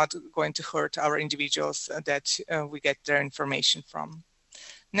are not going to hurt our individuals that we get their information from.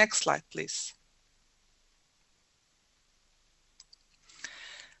 Next slide, please.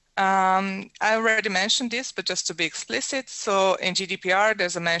 I already mentioned this, but just to be explicit, so in GDPR,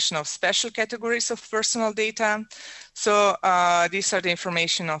 there's a mention of special categories of personal data. So these are the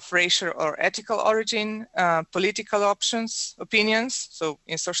information of racial or ethical origin, political opinions. So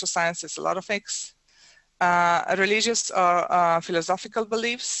in social science, there's a lot of X. Religious or philosophical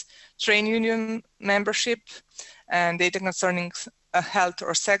beliefs, trade union membership, and data concerning health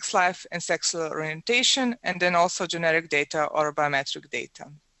or sex life and sexual orientation, and then also generic data or biometric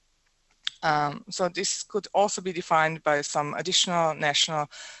data. So this could also be defined by some additional national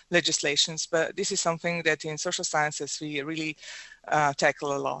legislations, but this is something that in social sciences we really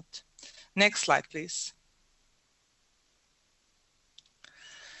tackle a lot. Next slide, please.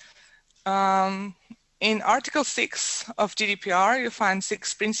 In Article 6 of GDPR, you find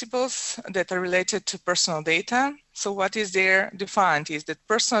 6 principles that are related to personal data. So what is there defined is that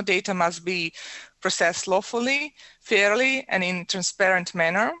personal data must be processed lawfully, fairly, and in a transparent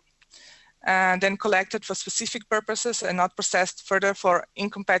manner, and then collected for specific purposes and not processed further for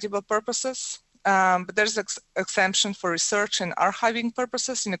incompatible purposes. But there's an exemption for research and archiving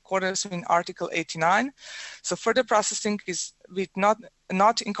purposes in accordance with Article 89. So further processing is with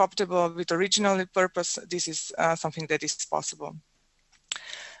not incompatible with original purpose. This is something that is possible.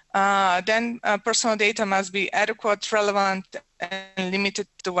 Then personal data must be adequate, relevant, and limited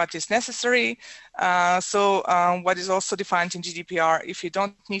to what is necessary. What is also defined in GDPR, if you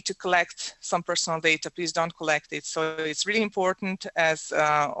don't need to collect some personal data, please don't collect it. So it's really important, as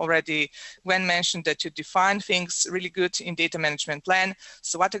already Gwen mentioned, that you define things really good in data management plan.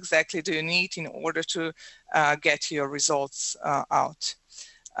 So what exactly do you need in order to get your results out?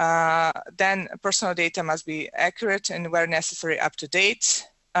 Then personal data must be accurate and where necessary up to date.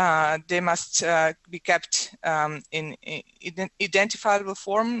 They must be kept in identifiable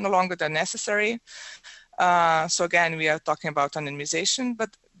form, no longer than necessary. So again, we are talking about anonymization,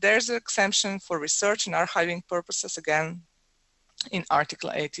 but there's an exemption for research and archiving purposes, again, in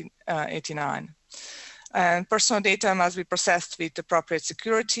Article 89. And personal data must be processed with appropriate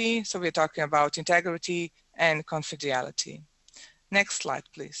security. So we're talking about integrity and confidentiality. Next slide,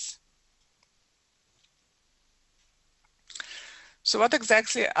 please. So what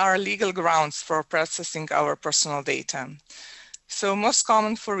exactly are legal grounds for processing our personal data? So most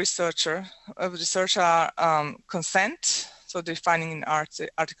common for research are consent, so defining in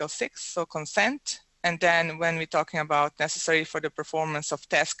Article 6, so consent. And then when we're talking about necessary for the performance of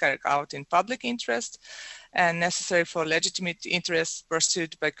tasks carried out in public interest and necessary for legitimate interests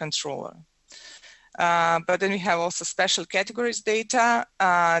pursued by controller. But then we have also special categories data.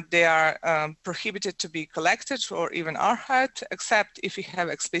 They are prohibited to be collected or even archived, except if we have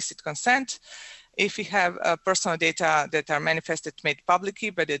explicit consent, if we have personal data that are manifested made publicly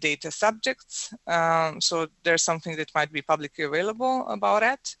by the data subjects. So there's something that might be publicly available about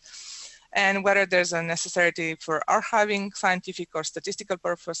it. And whether there's a necessity for archiving scientific or statistical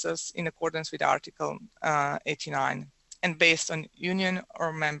purposes in accordance with Article 89 and based on union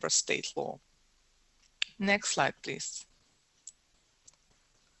or member state law. Next slide, please.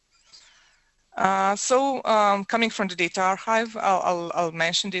 Coming from the data archive, I'll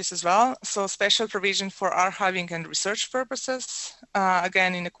mention this as well. So special provision for archiving and research purposes,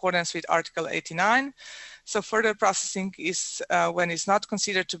 again, in accordance with Article 89. So further processing is when it's not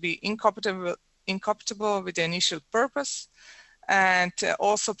considered to be incompatible with the initial purpose. And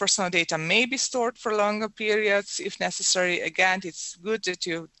also personal data may be stored for longer periods if necessary. Again, it's good that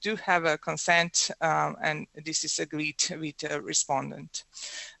you do have a consent and this is agreed with the respondent.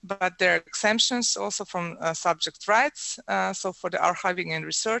 But there are exemptions also from subject rights. So for the archiving and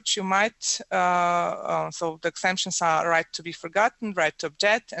research, you might, so the exemptions are right to be forgotten, right to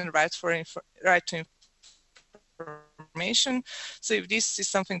object, and right to information. So if this is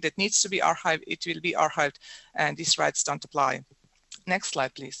something that needs to be archived, it will be archived and these rights don't apply. Next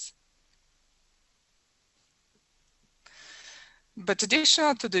slide, please. But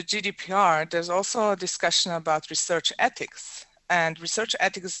additional to the GDPR, there's also a discussion about research ethics. And research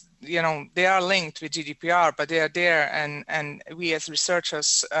ethics you know, they are linked with GDPR, but they are there, and we as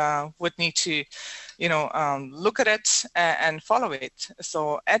researchers would need to, you know, look at it and follow it.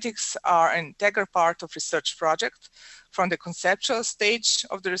 So ethics are an integral part of research project, from the conceptual stage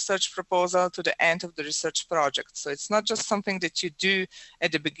of the research proposal to the end of the research project. So it's not just something that you do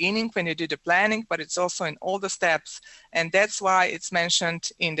at the beginning when you do the planning, but it's also in all the steps. And that's why it's mentioned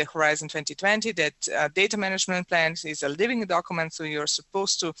in the Horizon 2020 that data management plans is a living document. So you're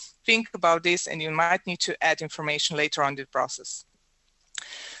supposed to think about this, and you might need to add information later on in the process.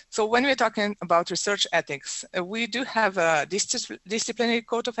 So when we're talking about research ethics, we do have a disciplinary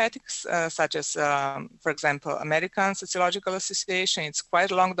code of ethics, such as, for example, American Sociological Association. It's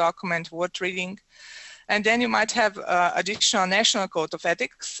quite a long document, worth reading. And then you might have additional national code of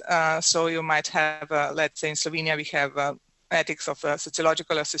ethics. So you might have, let's say in Slovenia, we have ethics of a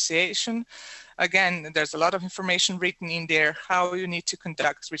sociological association. Again, there's a lot of information written in there, how you need to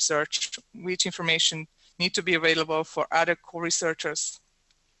conduct research, which information need to be available for other co-researchers,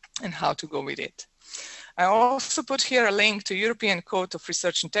 and how to go with it. I also put here a link to European Code of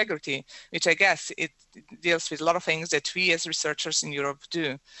Research Integrity, which I guess it deals with a lot of things that we as researchers in Europe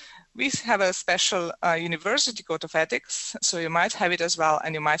do. We have a special university code of ethics, so you might have it as well,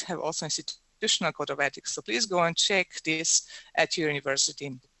 and you might have also institutional code of ethics. So please go and check this at your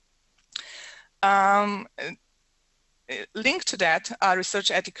university. Linked to that are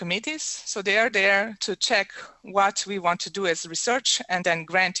research ethics committees. So they are there to check what we want to do as research and then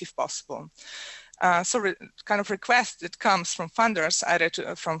grant if possible. Kind of request that comes from funders, either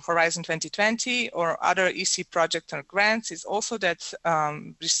from Horizon 2020 or other EC project or grants, is also that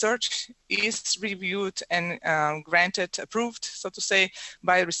research is reviewed and granted, approved, so to say,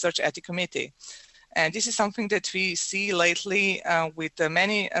 by a research ethics committee. And this is something that we see lately with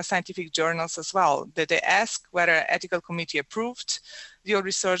many scientific journals as well, that they ask whether ethical committee approved your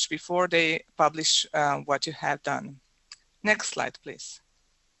research before they publish what you have done. Next slide, please.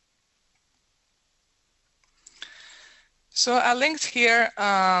 So I linked here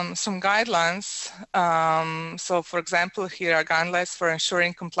some guidelines. So for example, here are guidelines for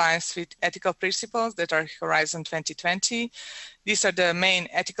ensuring compliance with ethical principles that are Horizon 2020. These are the main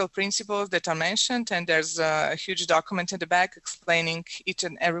ethical principles that are mentioned, and there's a huge document in the back explaining each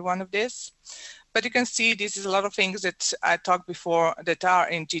and every one of these. But you can see this is a lot of things that I talked before that are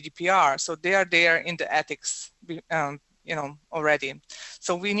in GDPR. So they are there in the ethics, you know, already.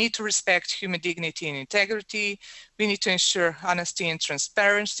 So we need to respect human dignity and integrity. We need to ensure honesty and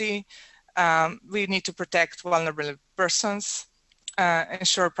transparency. We need to protect vulnerable persons,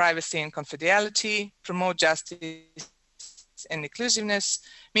 ensure privacy and confidentiality, promote justice and inclusiveness,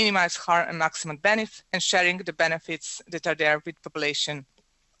 minimize harm and maximum benefit, and sharing the benefits that are there with population,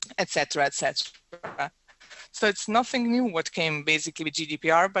 etc., etc. So it's nothing new what came basically with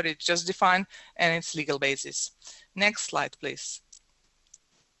GDPR, but it's just defined and its legal basis. Next slide, please.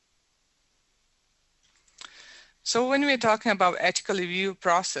 So when we're talking about ethical review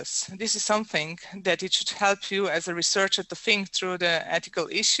process, this is something that it should help you as a researcher to think through the ethical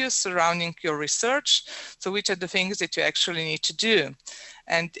issues surrounding your research. So which are the things that you actually need to do?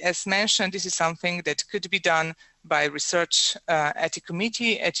 And as mentioned, this is something that could be done by research ethics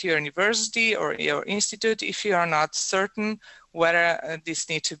committee at your university or your institute if you are not certain whether this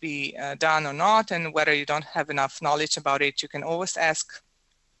needs to be done or not, and whether you don't have enough knowledge about it. You can always ask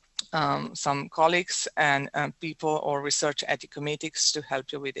some colleagues and people or research ethics committees to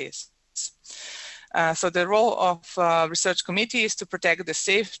help you with this. So the role of research committee is to protect the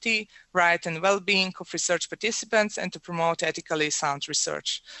safety, right, and well-being of research participants and to promote ethically sound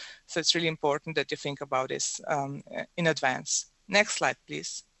research. So it's really important that you think about this in advance. Next slide,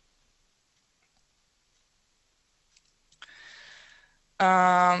 please.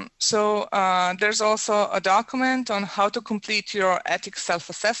 There's also a document on how to complete your ethics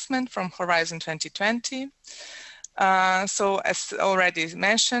self-assessment from Horizon 2020. So as already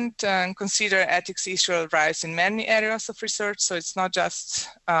mentioned, consider ethics issue rise in many areas of research. So it's not just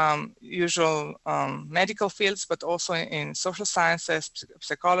usual medical fields, but also in social sciences,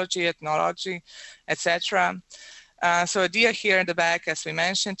 psychology, ethnology, etc. So idea here in the back, as we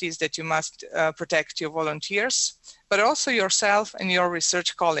mentioned, is that you must protect your volunteers, but also yourself and your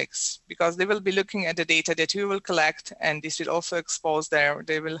research colleagues, because they will be looking at the data that you will collect, and this will also expose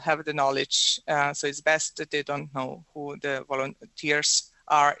they will have the knowledge. So it's best that they don't know who the volunteers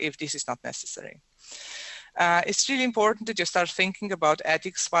are if this is not necessary. It's really important that you start thinking about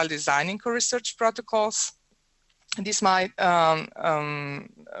ethics while designing your research protocols. This might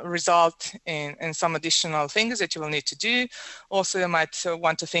result in some additional things that you will need to do. Also, you might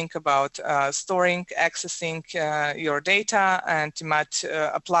want to think about storing, accessing your data, and you might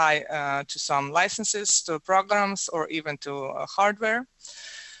apply to some licenses, to programs, or even to hardware.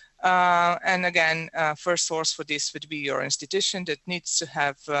 And again, first source for this would be your institution that needs to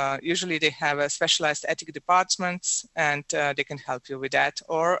have, usually they have a specialized ethics departments, and they can help you with that.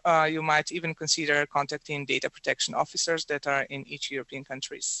 Or you might even consider contacting data protection officers that are in each European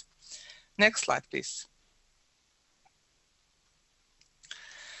countries. Next slide, please.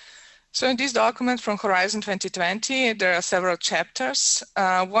 So in this document from Horizon 2020, there are several chapters.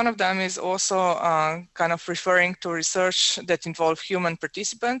 One of them is also kind of referring to research that involve human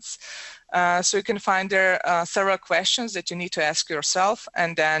participants. So you can find there several questions that you need to ask yourself,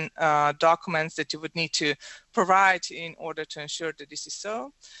 and then documents that you would need to provide in order to ensure that this is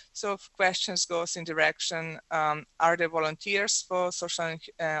so. So if questions goes in direction, are there volunteers for social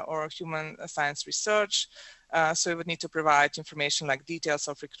or human science research? So we would need to provide information like details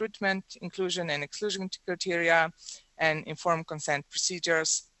of recruitment, inclusion and exclusion criteria, and informed consent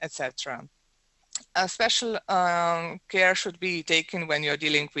procedures, etc. Special care should be taken when you're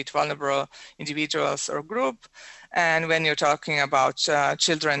dealing with vulnerable individuals or group, and when you're talking about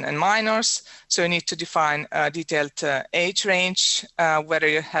children and minors. So you need to define a detailed age range, whether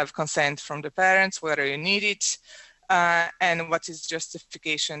you have consent from the parents, whether you need it, and what is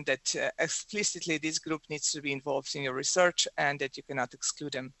justification that explicitly this group needs to be involved in your research and that you cannot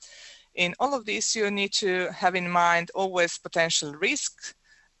exclude them. In all of this, you need to have in mind always potential risks,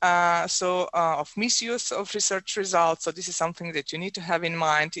 of misuse of research results. So this is something that you need to have in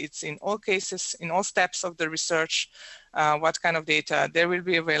mind. It's in all cases, in all steps of the research, what kind of data there will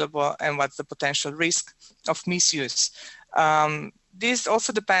be available and what's the potential risk of misuse. This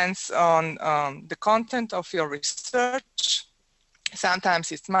also depends on the content of your research.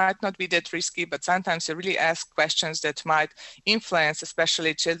 Sometimes it might not be that risky, but sometimes you really ask questions that might influence,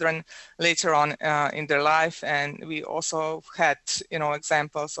 especially children later on in their life. And we also had,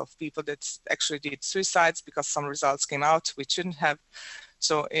 examples of people that actually did suicides because some results came out which shouldn't have.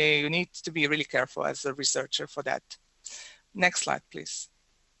 So you need to be really careful as a researcher for that. Next slide, please.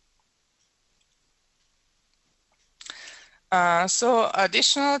 So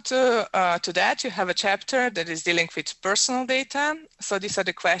additional to that, you have a chapter that is dealing with personal data. So these are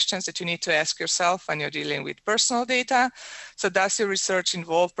the questions that you need to ask yourself when you're dealing with personal data. So does your research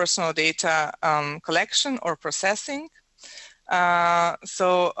involve personal data collection or processing? Does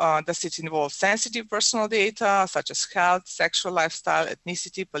it involve sensitive personal data such as health, sexual lifestyle,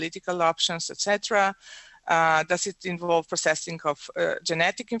 ethnicity, political options, etc.? Does it involve processing of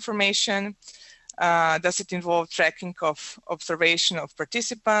genetic information? Does it involve tracking of observation of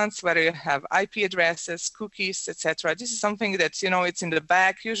participants, whether you have IP addresses, cookies, etc.? This is something that, it's in the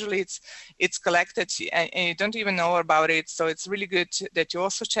back. Usually it's collected and you don't even know about it. So it's really good that you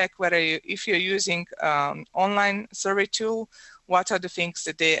also check whether if you're using online survey tool, what are the things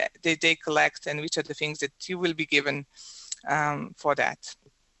that they collect and which are the things that you will be given for that.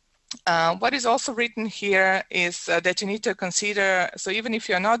 What is also written here is that you need to consider, so even if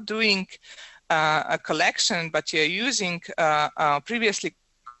you're not doing a collection, but you're using previously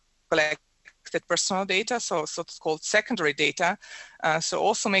collected personal data, so it's called secondary data. So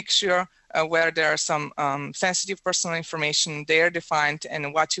also make sure where there are some sensitive personal information there defined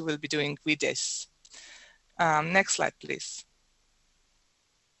and what you will be doing with this. Next slide, please.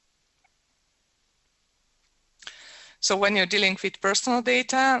 So when you're dealing with personal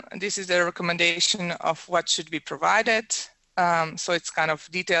data, this is the recommendation of what should be provided. So it's kind of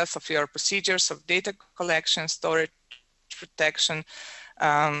details of your procedures of data collection, storage, protection,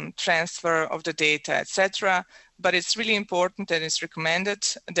 transfer of the data, etc. But it's really important and it's recommended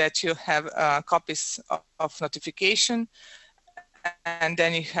that you have copies of notification, and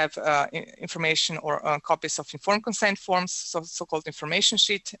then you have information or copies of informed consent forms, so-called information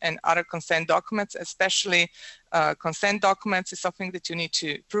sheet, and other consent documents. Especially consent documents is something that you need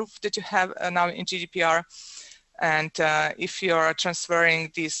to prove that you have now in GDPR. And if you're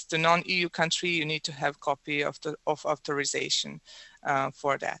transferring this to non-EU country, you need to have copy of authorization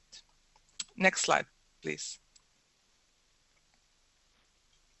for that. Next slide, please.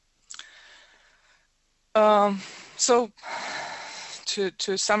 So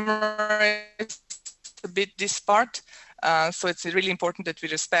to summarize a bit this part, so it's really important that we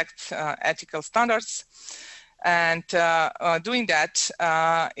respect ethical standards. And doing that,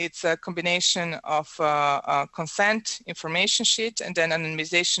 it's a combination of consent, information sheet, and then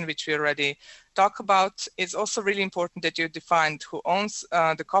anonymization, which we already talked about. It's also really important that you define who owns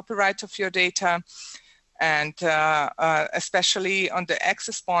the copyright of your data. And especially on the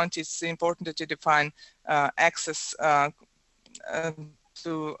access point, it's important that you define access to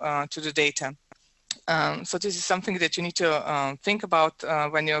the data. So this is something that you need to think about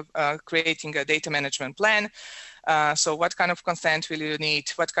when you're creating a data management plan. So what kind of consent will you need?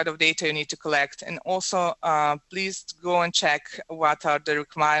 What kind of data you need to collect? And also, please go and check what are the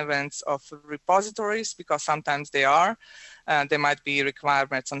requirements of repositories, because sometimes they are. There might be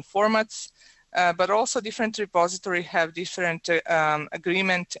requirements on formats. But also different repositories have different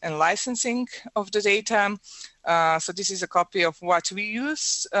agreement and licensing of the data. So this is a copy of what we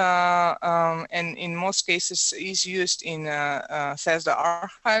use, and in most cases is used in SSH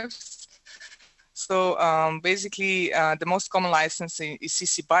archives. So basically, the most common license is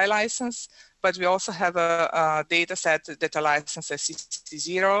CC BY license, but we also have a data set that are licensed as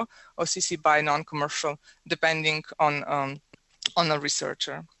CC0 or CC BY non-commercial, depending on a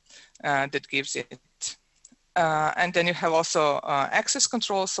researcher that gives it. And then you have also access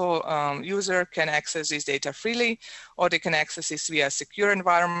control, so user can access this data freely, or they can access this via a secure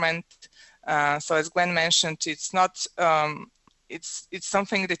environment. So as Gwen mentioned, it's not, it's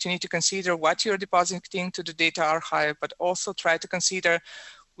something that you need to consider what you're depositing to the data archive, but also try to consider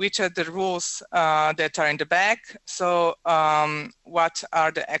which are the rules that are in the back. So what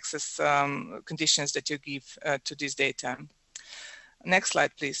are the access conditions that you give to this data? Next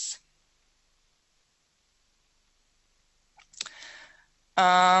slide, please.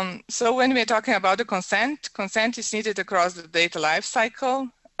 So when we're talking about the consent is needed across the data lifecycle.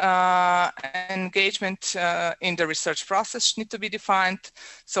 Engagement in the research process need to be defined.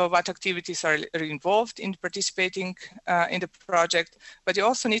 So what activities are involved in participating in the project, but you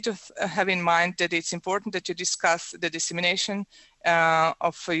also need to have in mind that it's important that you discuss the dissemination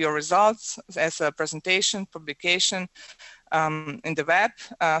of your results as a presentation, publication, in the web.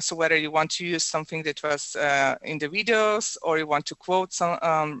 So whether you want to use something that was in the videos, or you want to quote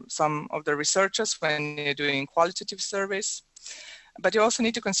some of the researchers when you're doing qualitative surveys. But you also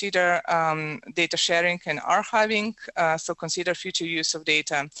need to consider data sharing and archiving, so consider future use of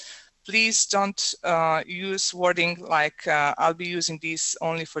data. Please don't use wording like, I'll be using this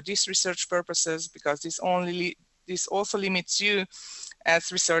only for these research purposes, because this also limits you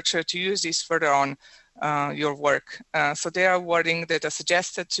as researcher to use this further on your work. So there are wording that are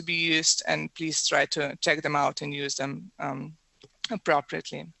suggested to be used, and please try to check them out and use them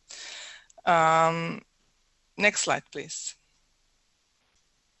appropriately. Next slide, please.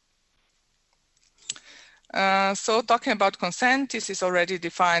 So talking about consent, this is already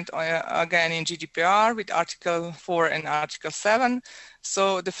defined again in GDPR with Article 4 and Article 7.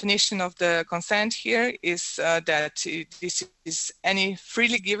 So definition of the consent here is that this is any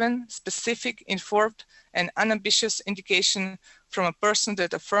freely given, specific, informed, and unambiguous indication from a person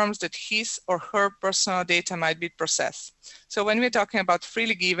that affirms that his or her personal data might be processed. So when we're talking about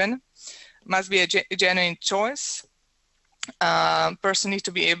freely given, must be a genuine choice. Person needs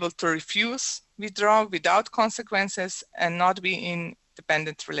to be able to refuse, withdraw without consequences, and not be in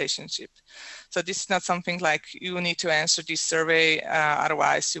dependent relationship. So this is not something like you need to answer this survey,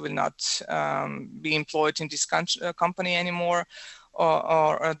 otherwise you will not be employed in this company anymore,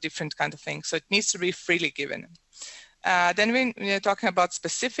 or a different kind of thing. So it needs to be freely given. Then when we're talking about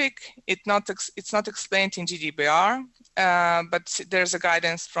specific, it's not explained in GDPR, but there's a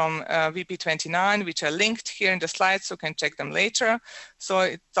guidance from VP29, which are linked here in the slides, so you can check them later. So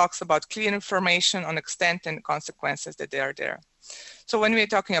it talks about clear information on extent and consequences that they are there. So when we're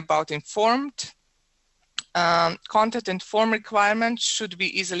talking about informed, content and form requirements should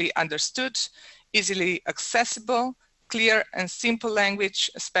be easily understood, easily accessible, clear and simple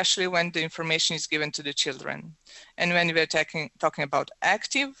language, especially when the information is given to the children. And when we're talking about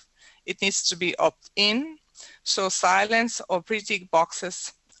active, it needs to be opt-in. So silence or pre-tick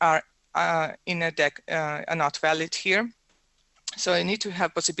boxes are in a deck are not valid here. So you need to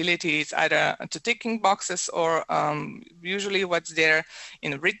have possibilities either to ticking boxes, or usually what's there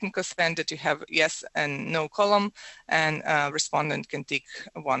in a written consent that you have yes and no column, and respondent can tick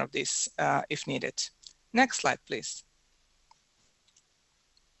one of these if needed. Next slide, please.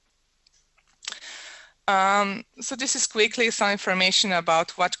 So this is quickly some information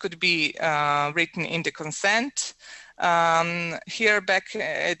about what could be written in the consent. Here back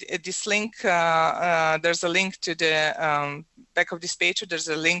at this link, there's a link to the back of this page. There's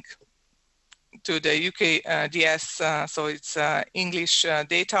a link to the UK DS, so it's English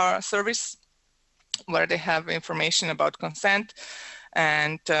data service, where they have information about consent,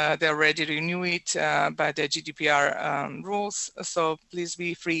 and they already renew it by the GDPR rules. So please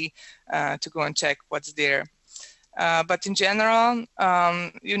be free to go and check what's there. But in general,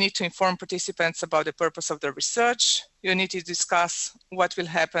 you need to inform participants about the purpose of the research. You need to discuss what will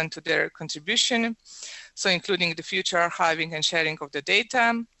happen to their contribution, so including the future archiving and sharing of the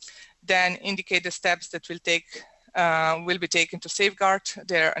data. Then indicate the steps that will be taken to safeguard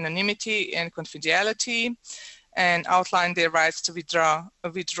their anonymity and confidentiality, and outline their rights to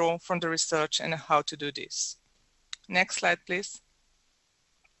withdraw from the research and how to do this. Next slide, please.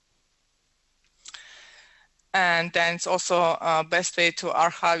 And then it's also best way to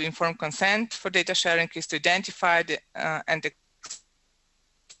archive informed consent for data sharing is to identify and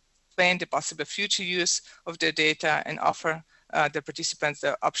explain the possible future use of the data and offer the participants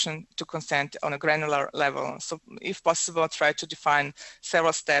the option to consent on a granular level. So if possible, try to define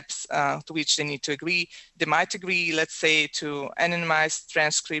several steps to which they need to agree. They might agree, let's say, to anonymize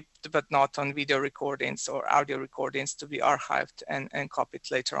transcript, but not on video recordings or audio recordings to be archived and copied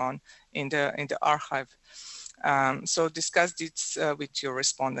later on in the archive. So discuss this with your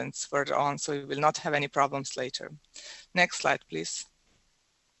respondents further on, so you will not have any problems later. Next slide, please.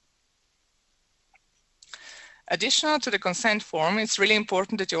 Additional to the consent form, it's really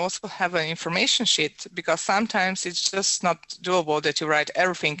important that you also have an information sheet, because sometimes it's just not doable that you write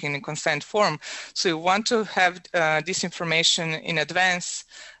everything in the consent form. So you want to have this information in advance,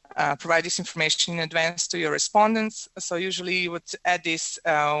 provide this information in advance to your respondents. So usually you would add this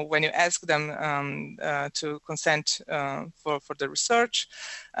when you ask them to consent for the research.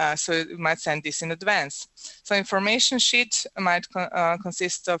 So you might send this in advance. So information sheet might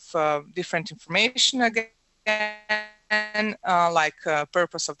consist of different information again, like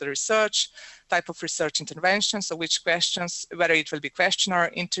purpose of the research, type of research intervention, so which questions, whether it will be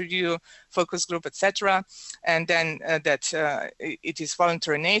questionnaire, interview, focus group, etc. And then that it is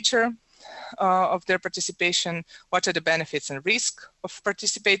voluntary nature of their participation, what are the benefits and risk of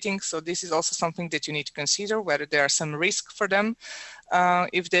participating. So this is also something that you need to consider, whether there are some risk for them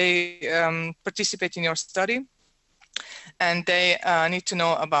if they participate in your study. And they need to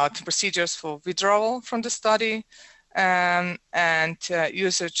know about procedures for withdrawal from the study, and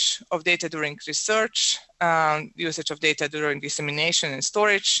usage of data during research, usage of data during dissemination and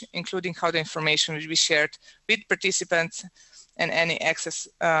storage, including how the information will be shared with participants, and any access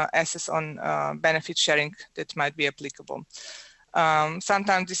on benefit sharing that might be applicable.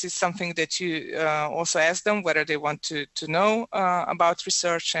 Sometimes this is something that you also ask them whether they want to know about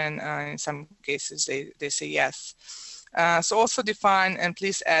research, and in some cases they say yes. So also define and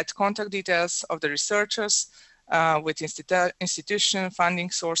please add contact details of the researchers with institution, funding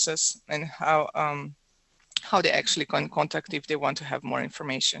sources, and how they actually can contact if they want to have more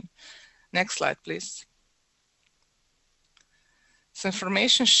information. Next slide, please. So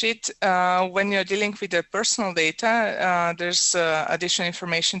information sheet, when you're dealing with the personal data, there's additional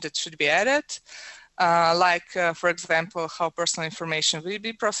information that should be added. Like, for example, how personal information will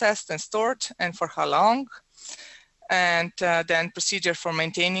be processed and stored and for how long. And then procedure for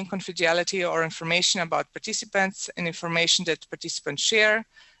maintaining confidentiality or information about participants and information that participants share.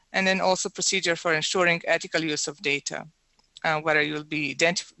 And then also procedure for ensuring ethical use of data, whether you'll be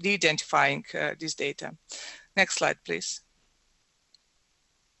de-identifying this data. Next slide, please.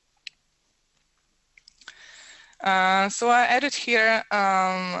 So I added here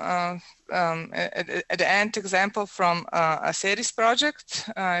at the end example from a series project.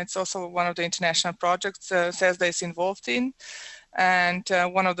 It's also one of the international projects CESDA is involved in. And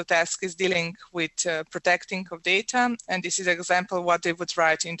one of the tasks is dealing with protecting of data. And this is an example of what they would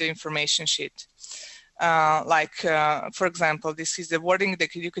write in the information sheet. For example, this is the wording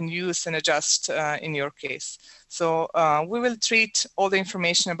that you can use and adjust in your case. So we will treat all the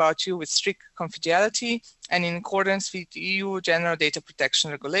information about you with strict confidentiality and in accordance with EU General Data Protection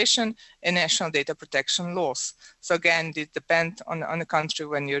Regulation and national data protection laws. So again, it depends on the country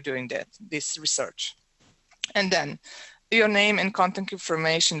when you're doing this research. And then your name and contact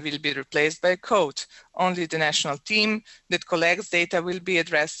information will be replaced by a code. Only the national team that collects data will be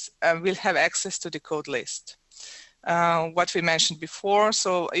addressed, will have access to the code list. What we mentioned before,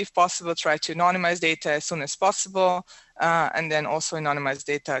 so if possible, try to anonymize data as soon as possible, and then also anonymized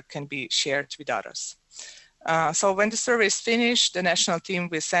data can be shared with others. So when the survey is finished, the national team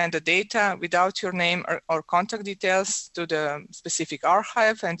will send the data without your name or contact details to the specific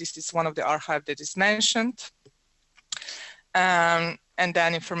archive, and this is one of the archives that is mentioned. And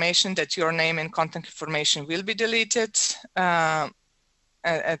then information that your name and contact information will be deleted at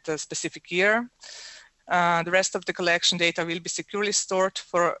a specific year. The rest of the collection data will be securely stored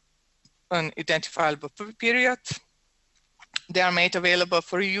for an identifiable period. They are made available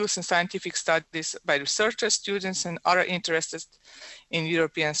for use in scientific studies by researchers, students, and other interested in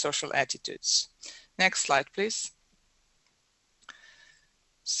European social attitudes. Next slide, please.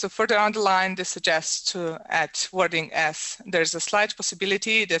 So further on the line, they suggest to add wording as there's a slight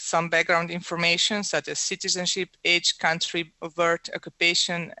possibility that some background information such as citizenship, age, country of birth,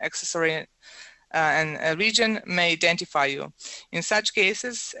 occupation, accessory, and a region may identify you. In such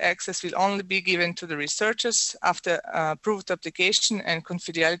cases, access will only be given to the researchers after approved application and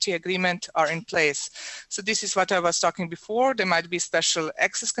confidentiality agreement are in place. So this is what I was talking before. There might be special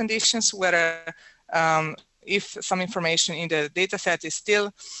access conditions where if some information in the data set is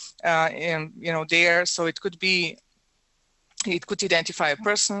still there, so it could identify a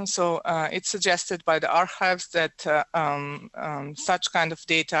person. So it's suggested by the archives that such kind of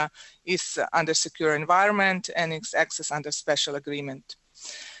data is under secure environment and it's accessed under special agreement.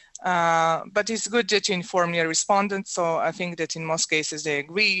 But it's good that you inform your respondents. So I think that in most cases they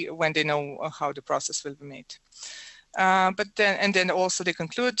agree when they know how the process will be made. But then also they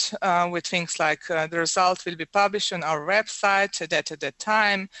conclude with things like the result will be published on our website at that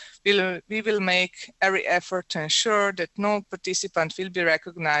time. We will make every effort to ensure that no participant will be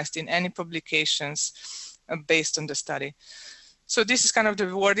recognized in any publications based on the study. So this is kind of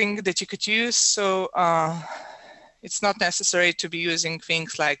the wording that you could use. So it's not necessary to be using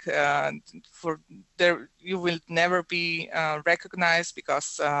things like you will never be recognized,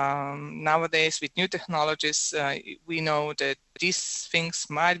 because nowadays with new technologies, we know that these things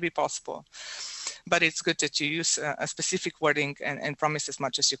might be possible. But it's good that you use a specific wording and promise as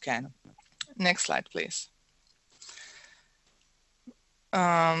much as you can. Next slide, please.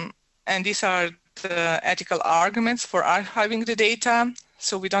 And these are the ethical arguments for archiving the data.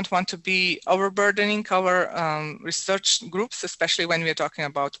 So we don't want to be overburdening our research groups, especially when we're talking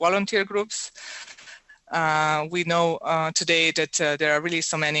about volunteer groups. We know today that there are really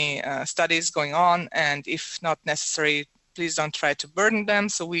so many studies going on, and if not necessary, please don't try to burden them.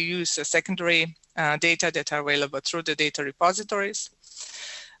 So we use secondary data that are available through the data repositories.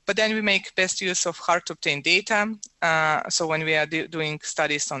 But then we make best use of hard to obtain data. So when we are doing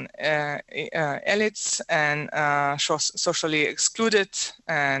studies on elites and socially excluded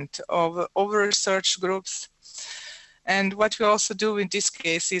and over-researched groups. And what we also do in this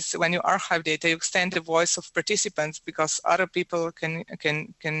case is when you archive data, you extend the voice of participants, because other people can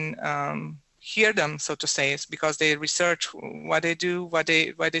hear them, so to say, it's because they research what they do, why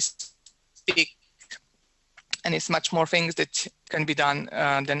they speak. And it's much more things that can be done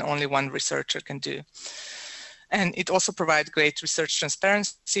than only one researcher can do. And it also provides great research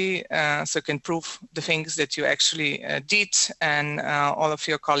transparency, so you can prove the things that you actually did, and all of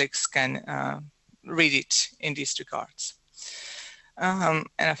your colleagues can read it in these regards. And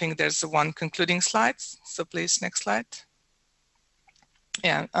I think there's one concluding slide. So please, next slide.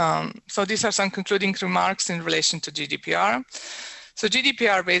 Yeah, so these are some concluding remarks in relation to GDPR. So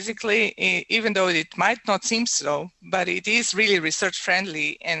GDPR basically, even though it might not seem so, but it is really research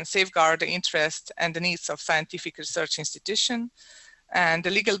friendly and safeguard the interest and the needs of scientific research institutions. And the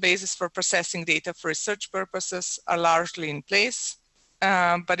legal basis for processing data for research purposes are largely in place,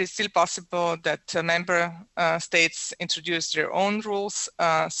 but it's still possible that member states introduce their own rules.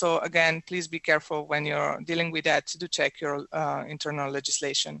 So again, please be careful when you're dealing with that to check your internal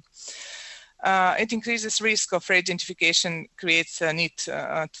legislation. It increases risk of re-identification, creates a need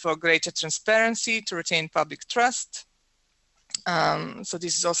for greater transparency to retain public trust. So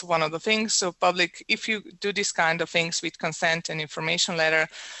this is also one of the things. So public, if you do this kind of things with consent and information letter,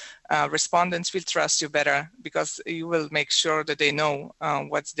 respondents will trust you better, because you will make sure that they know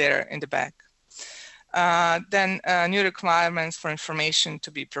what's there in the back. Then new requirements for information to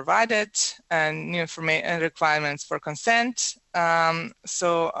be provided, and new requirements for consent.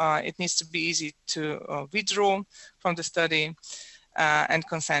 So it needs to be easy to withdraw from the study, and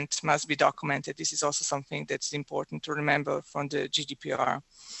consent must be documented. This is also something that's important to remember from the GDPR.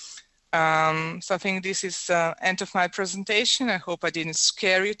 So I think this is end of my presentation. I hope I didn't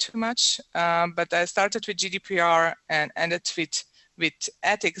scare you too much, but I started with GDPR and ended with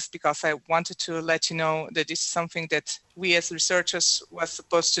ethics, because I wanted to let you know that this is something that we as researchers were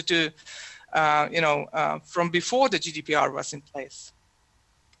supposed to do, from before the GDPR was in place.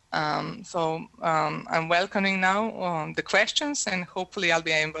 So I'm welcoming now the questions, and hopefully I'll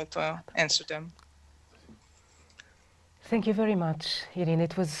be able to answer them. Thank you very much, Irina.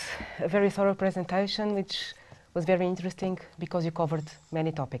 It was a very thorough presentation, which was very interesting because you covered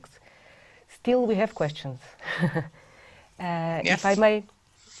many topics. Still, we have questions. Yes. If I may,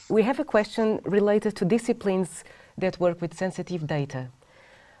 we have a question related to disciplines that work with sensitive data.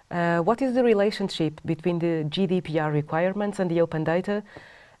 What is the relationship between the GDPR requirements and the open data,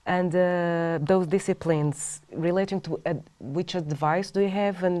 and those disciplines relating to which advice do you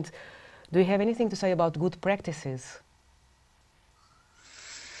have, and do you have anything to say about good practices?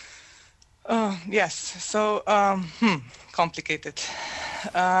 Yes, so complicated.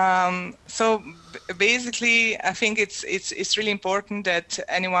 So basically, I think it's really important that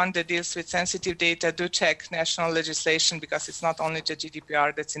anyone that deals with sensitive data do check national legislation, because it's not only the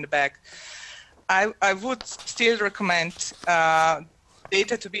GDPR that's in the bag. I would still recommend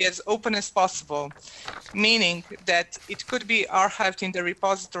data to be as open as possible, meaning that it could be archived in the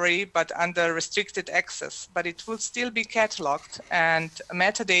repository but under restricted access, but it would still be cataloged, and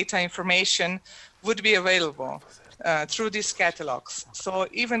metadata information would be available through these catalogs. So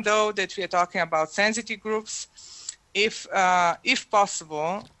even though that we are talking about sensitive groups, if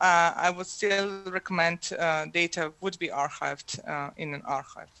possible, I would still recommend data would be archived in an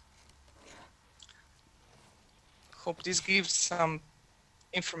archive. Hope this gives some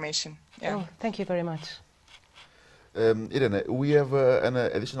information. Yeah. Oh, thank you very much. Irene, we have an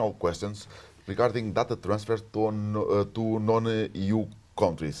additional questions regarding data transfer to non-EU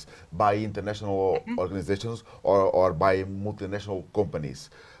countries by international organizations or by multinational companies.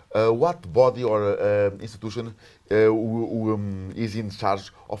 What body or institution is in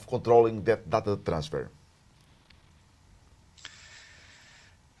charge of controlling that data transfer?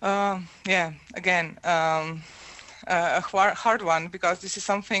 Yeah, again, a hard one, because this is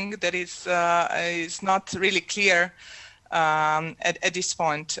something that is not really clear at this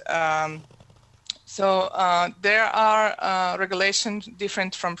point. So there are regulations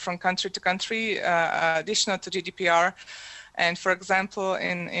different from country to country, additional to GDPR. And for example,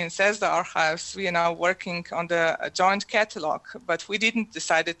 in CESDA archives, we are now working on the joint catalog, but we didn't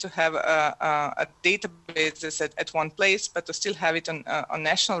decide to have a database at one place, but to still have it on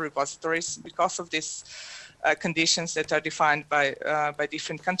national repositories because of these conditions that are defined by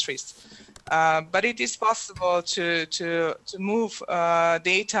different countries. But it is possible to move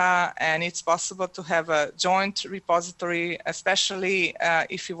data, and it's possible to have a joint repository, especially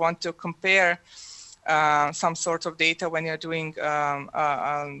if you want to compare some sort of data when you're doing,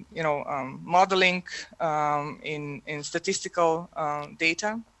 modeling in statistical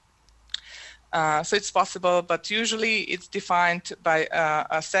data. So it's possible, but usually it's defined by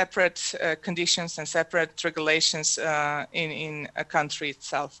separate conditions and separate regulations in a country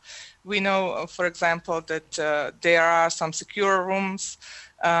itself. We know, for example, that there are some secure rooms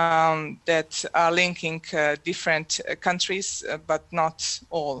that are linking different countries, but not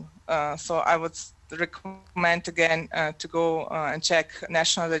all. So I would recommend again to go and check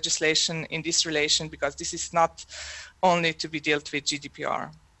national legislation in this relation, because this is not only to be dealt with GDPR.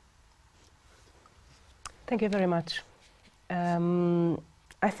 Thank you very much.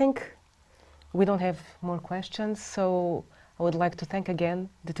 I think we don't have more questions, so I would like to thank again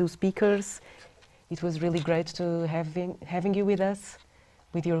the two speakers. It was really great to having you with us,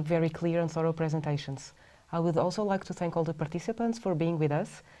 with your very clear and thorough presentations. I would also like to thank all the participants for being with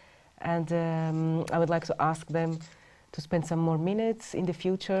us, and I would like to ask them to spend some more minutes in the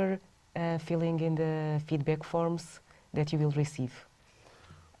future filling in the feedback forms that you will receive.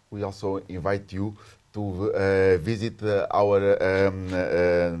 We also invite you to visit our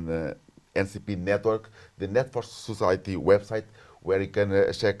NCP network, the Net for Society website, where you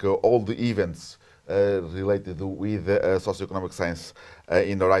can check all the events related with socioeconomic science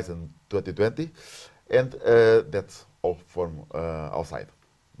in Horizon 2020. And that's all from our side.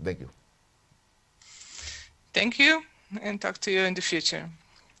 Thank you. Thank you, and talk to you in the future.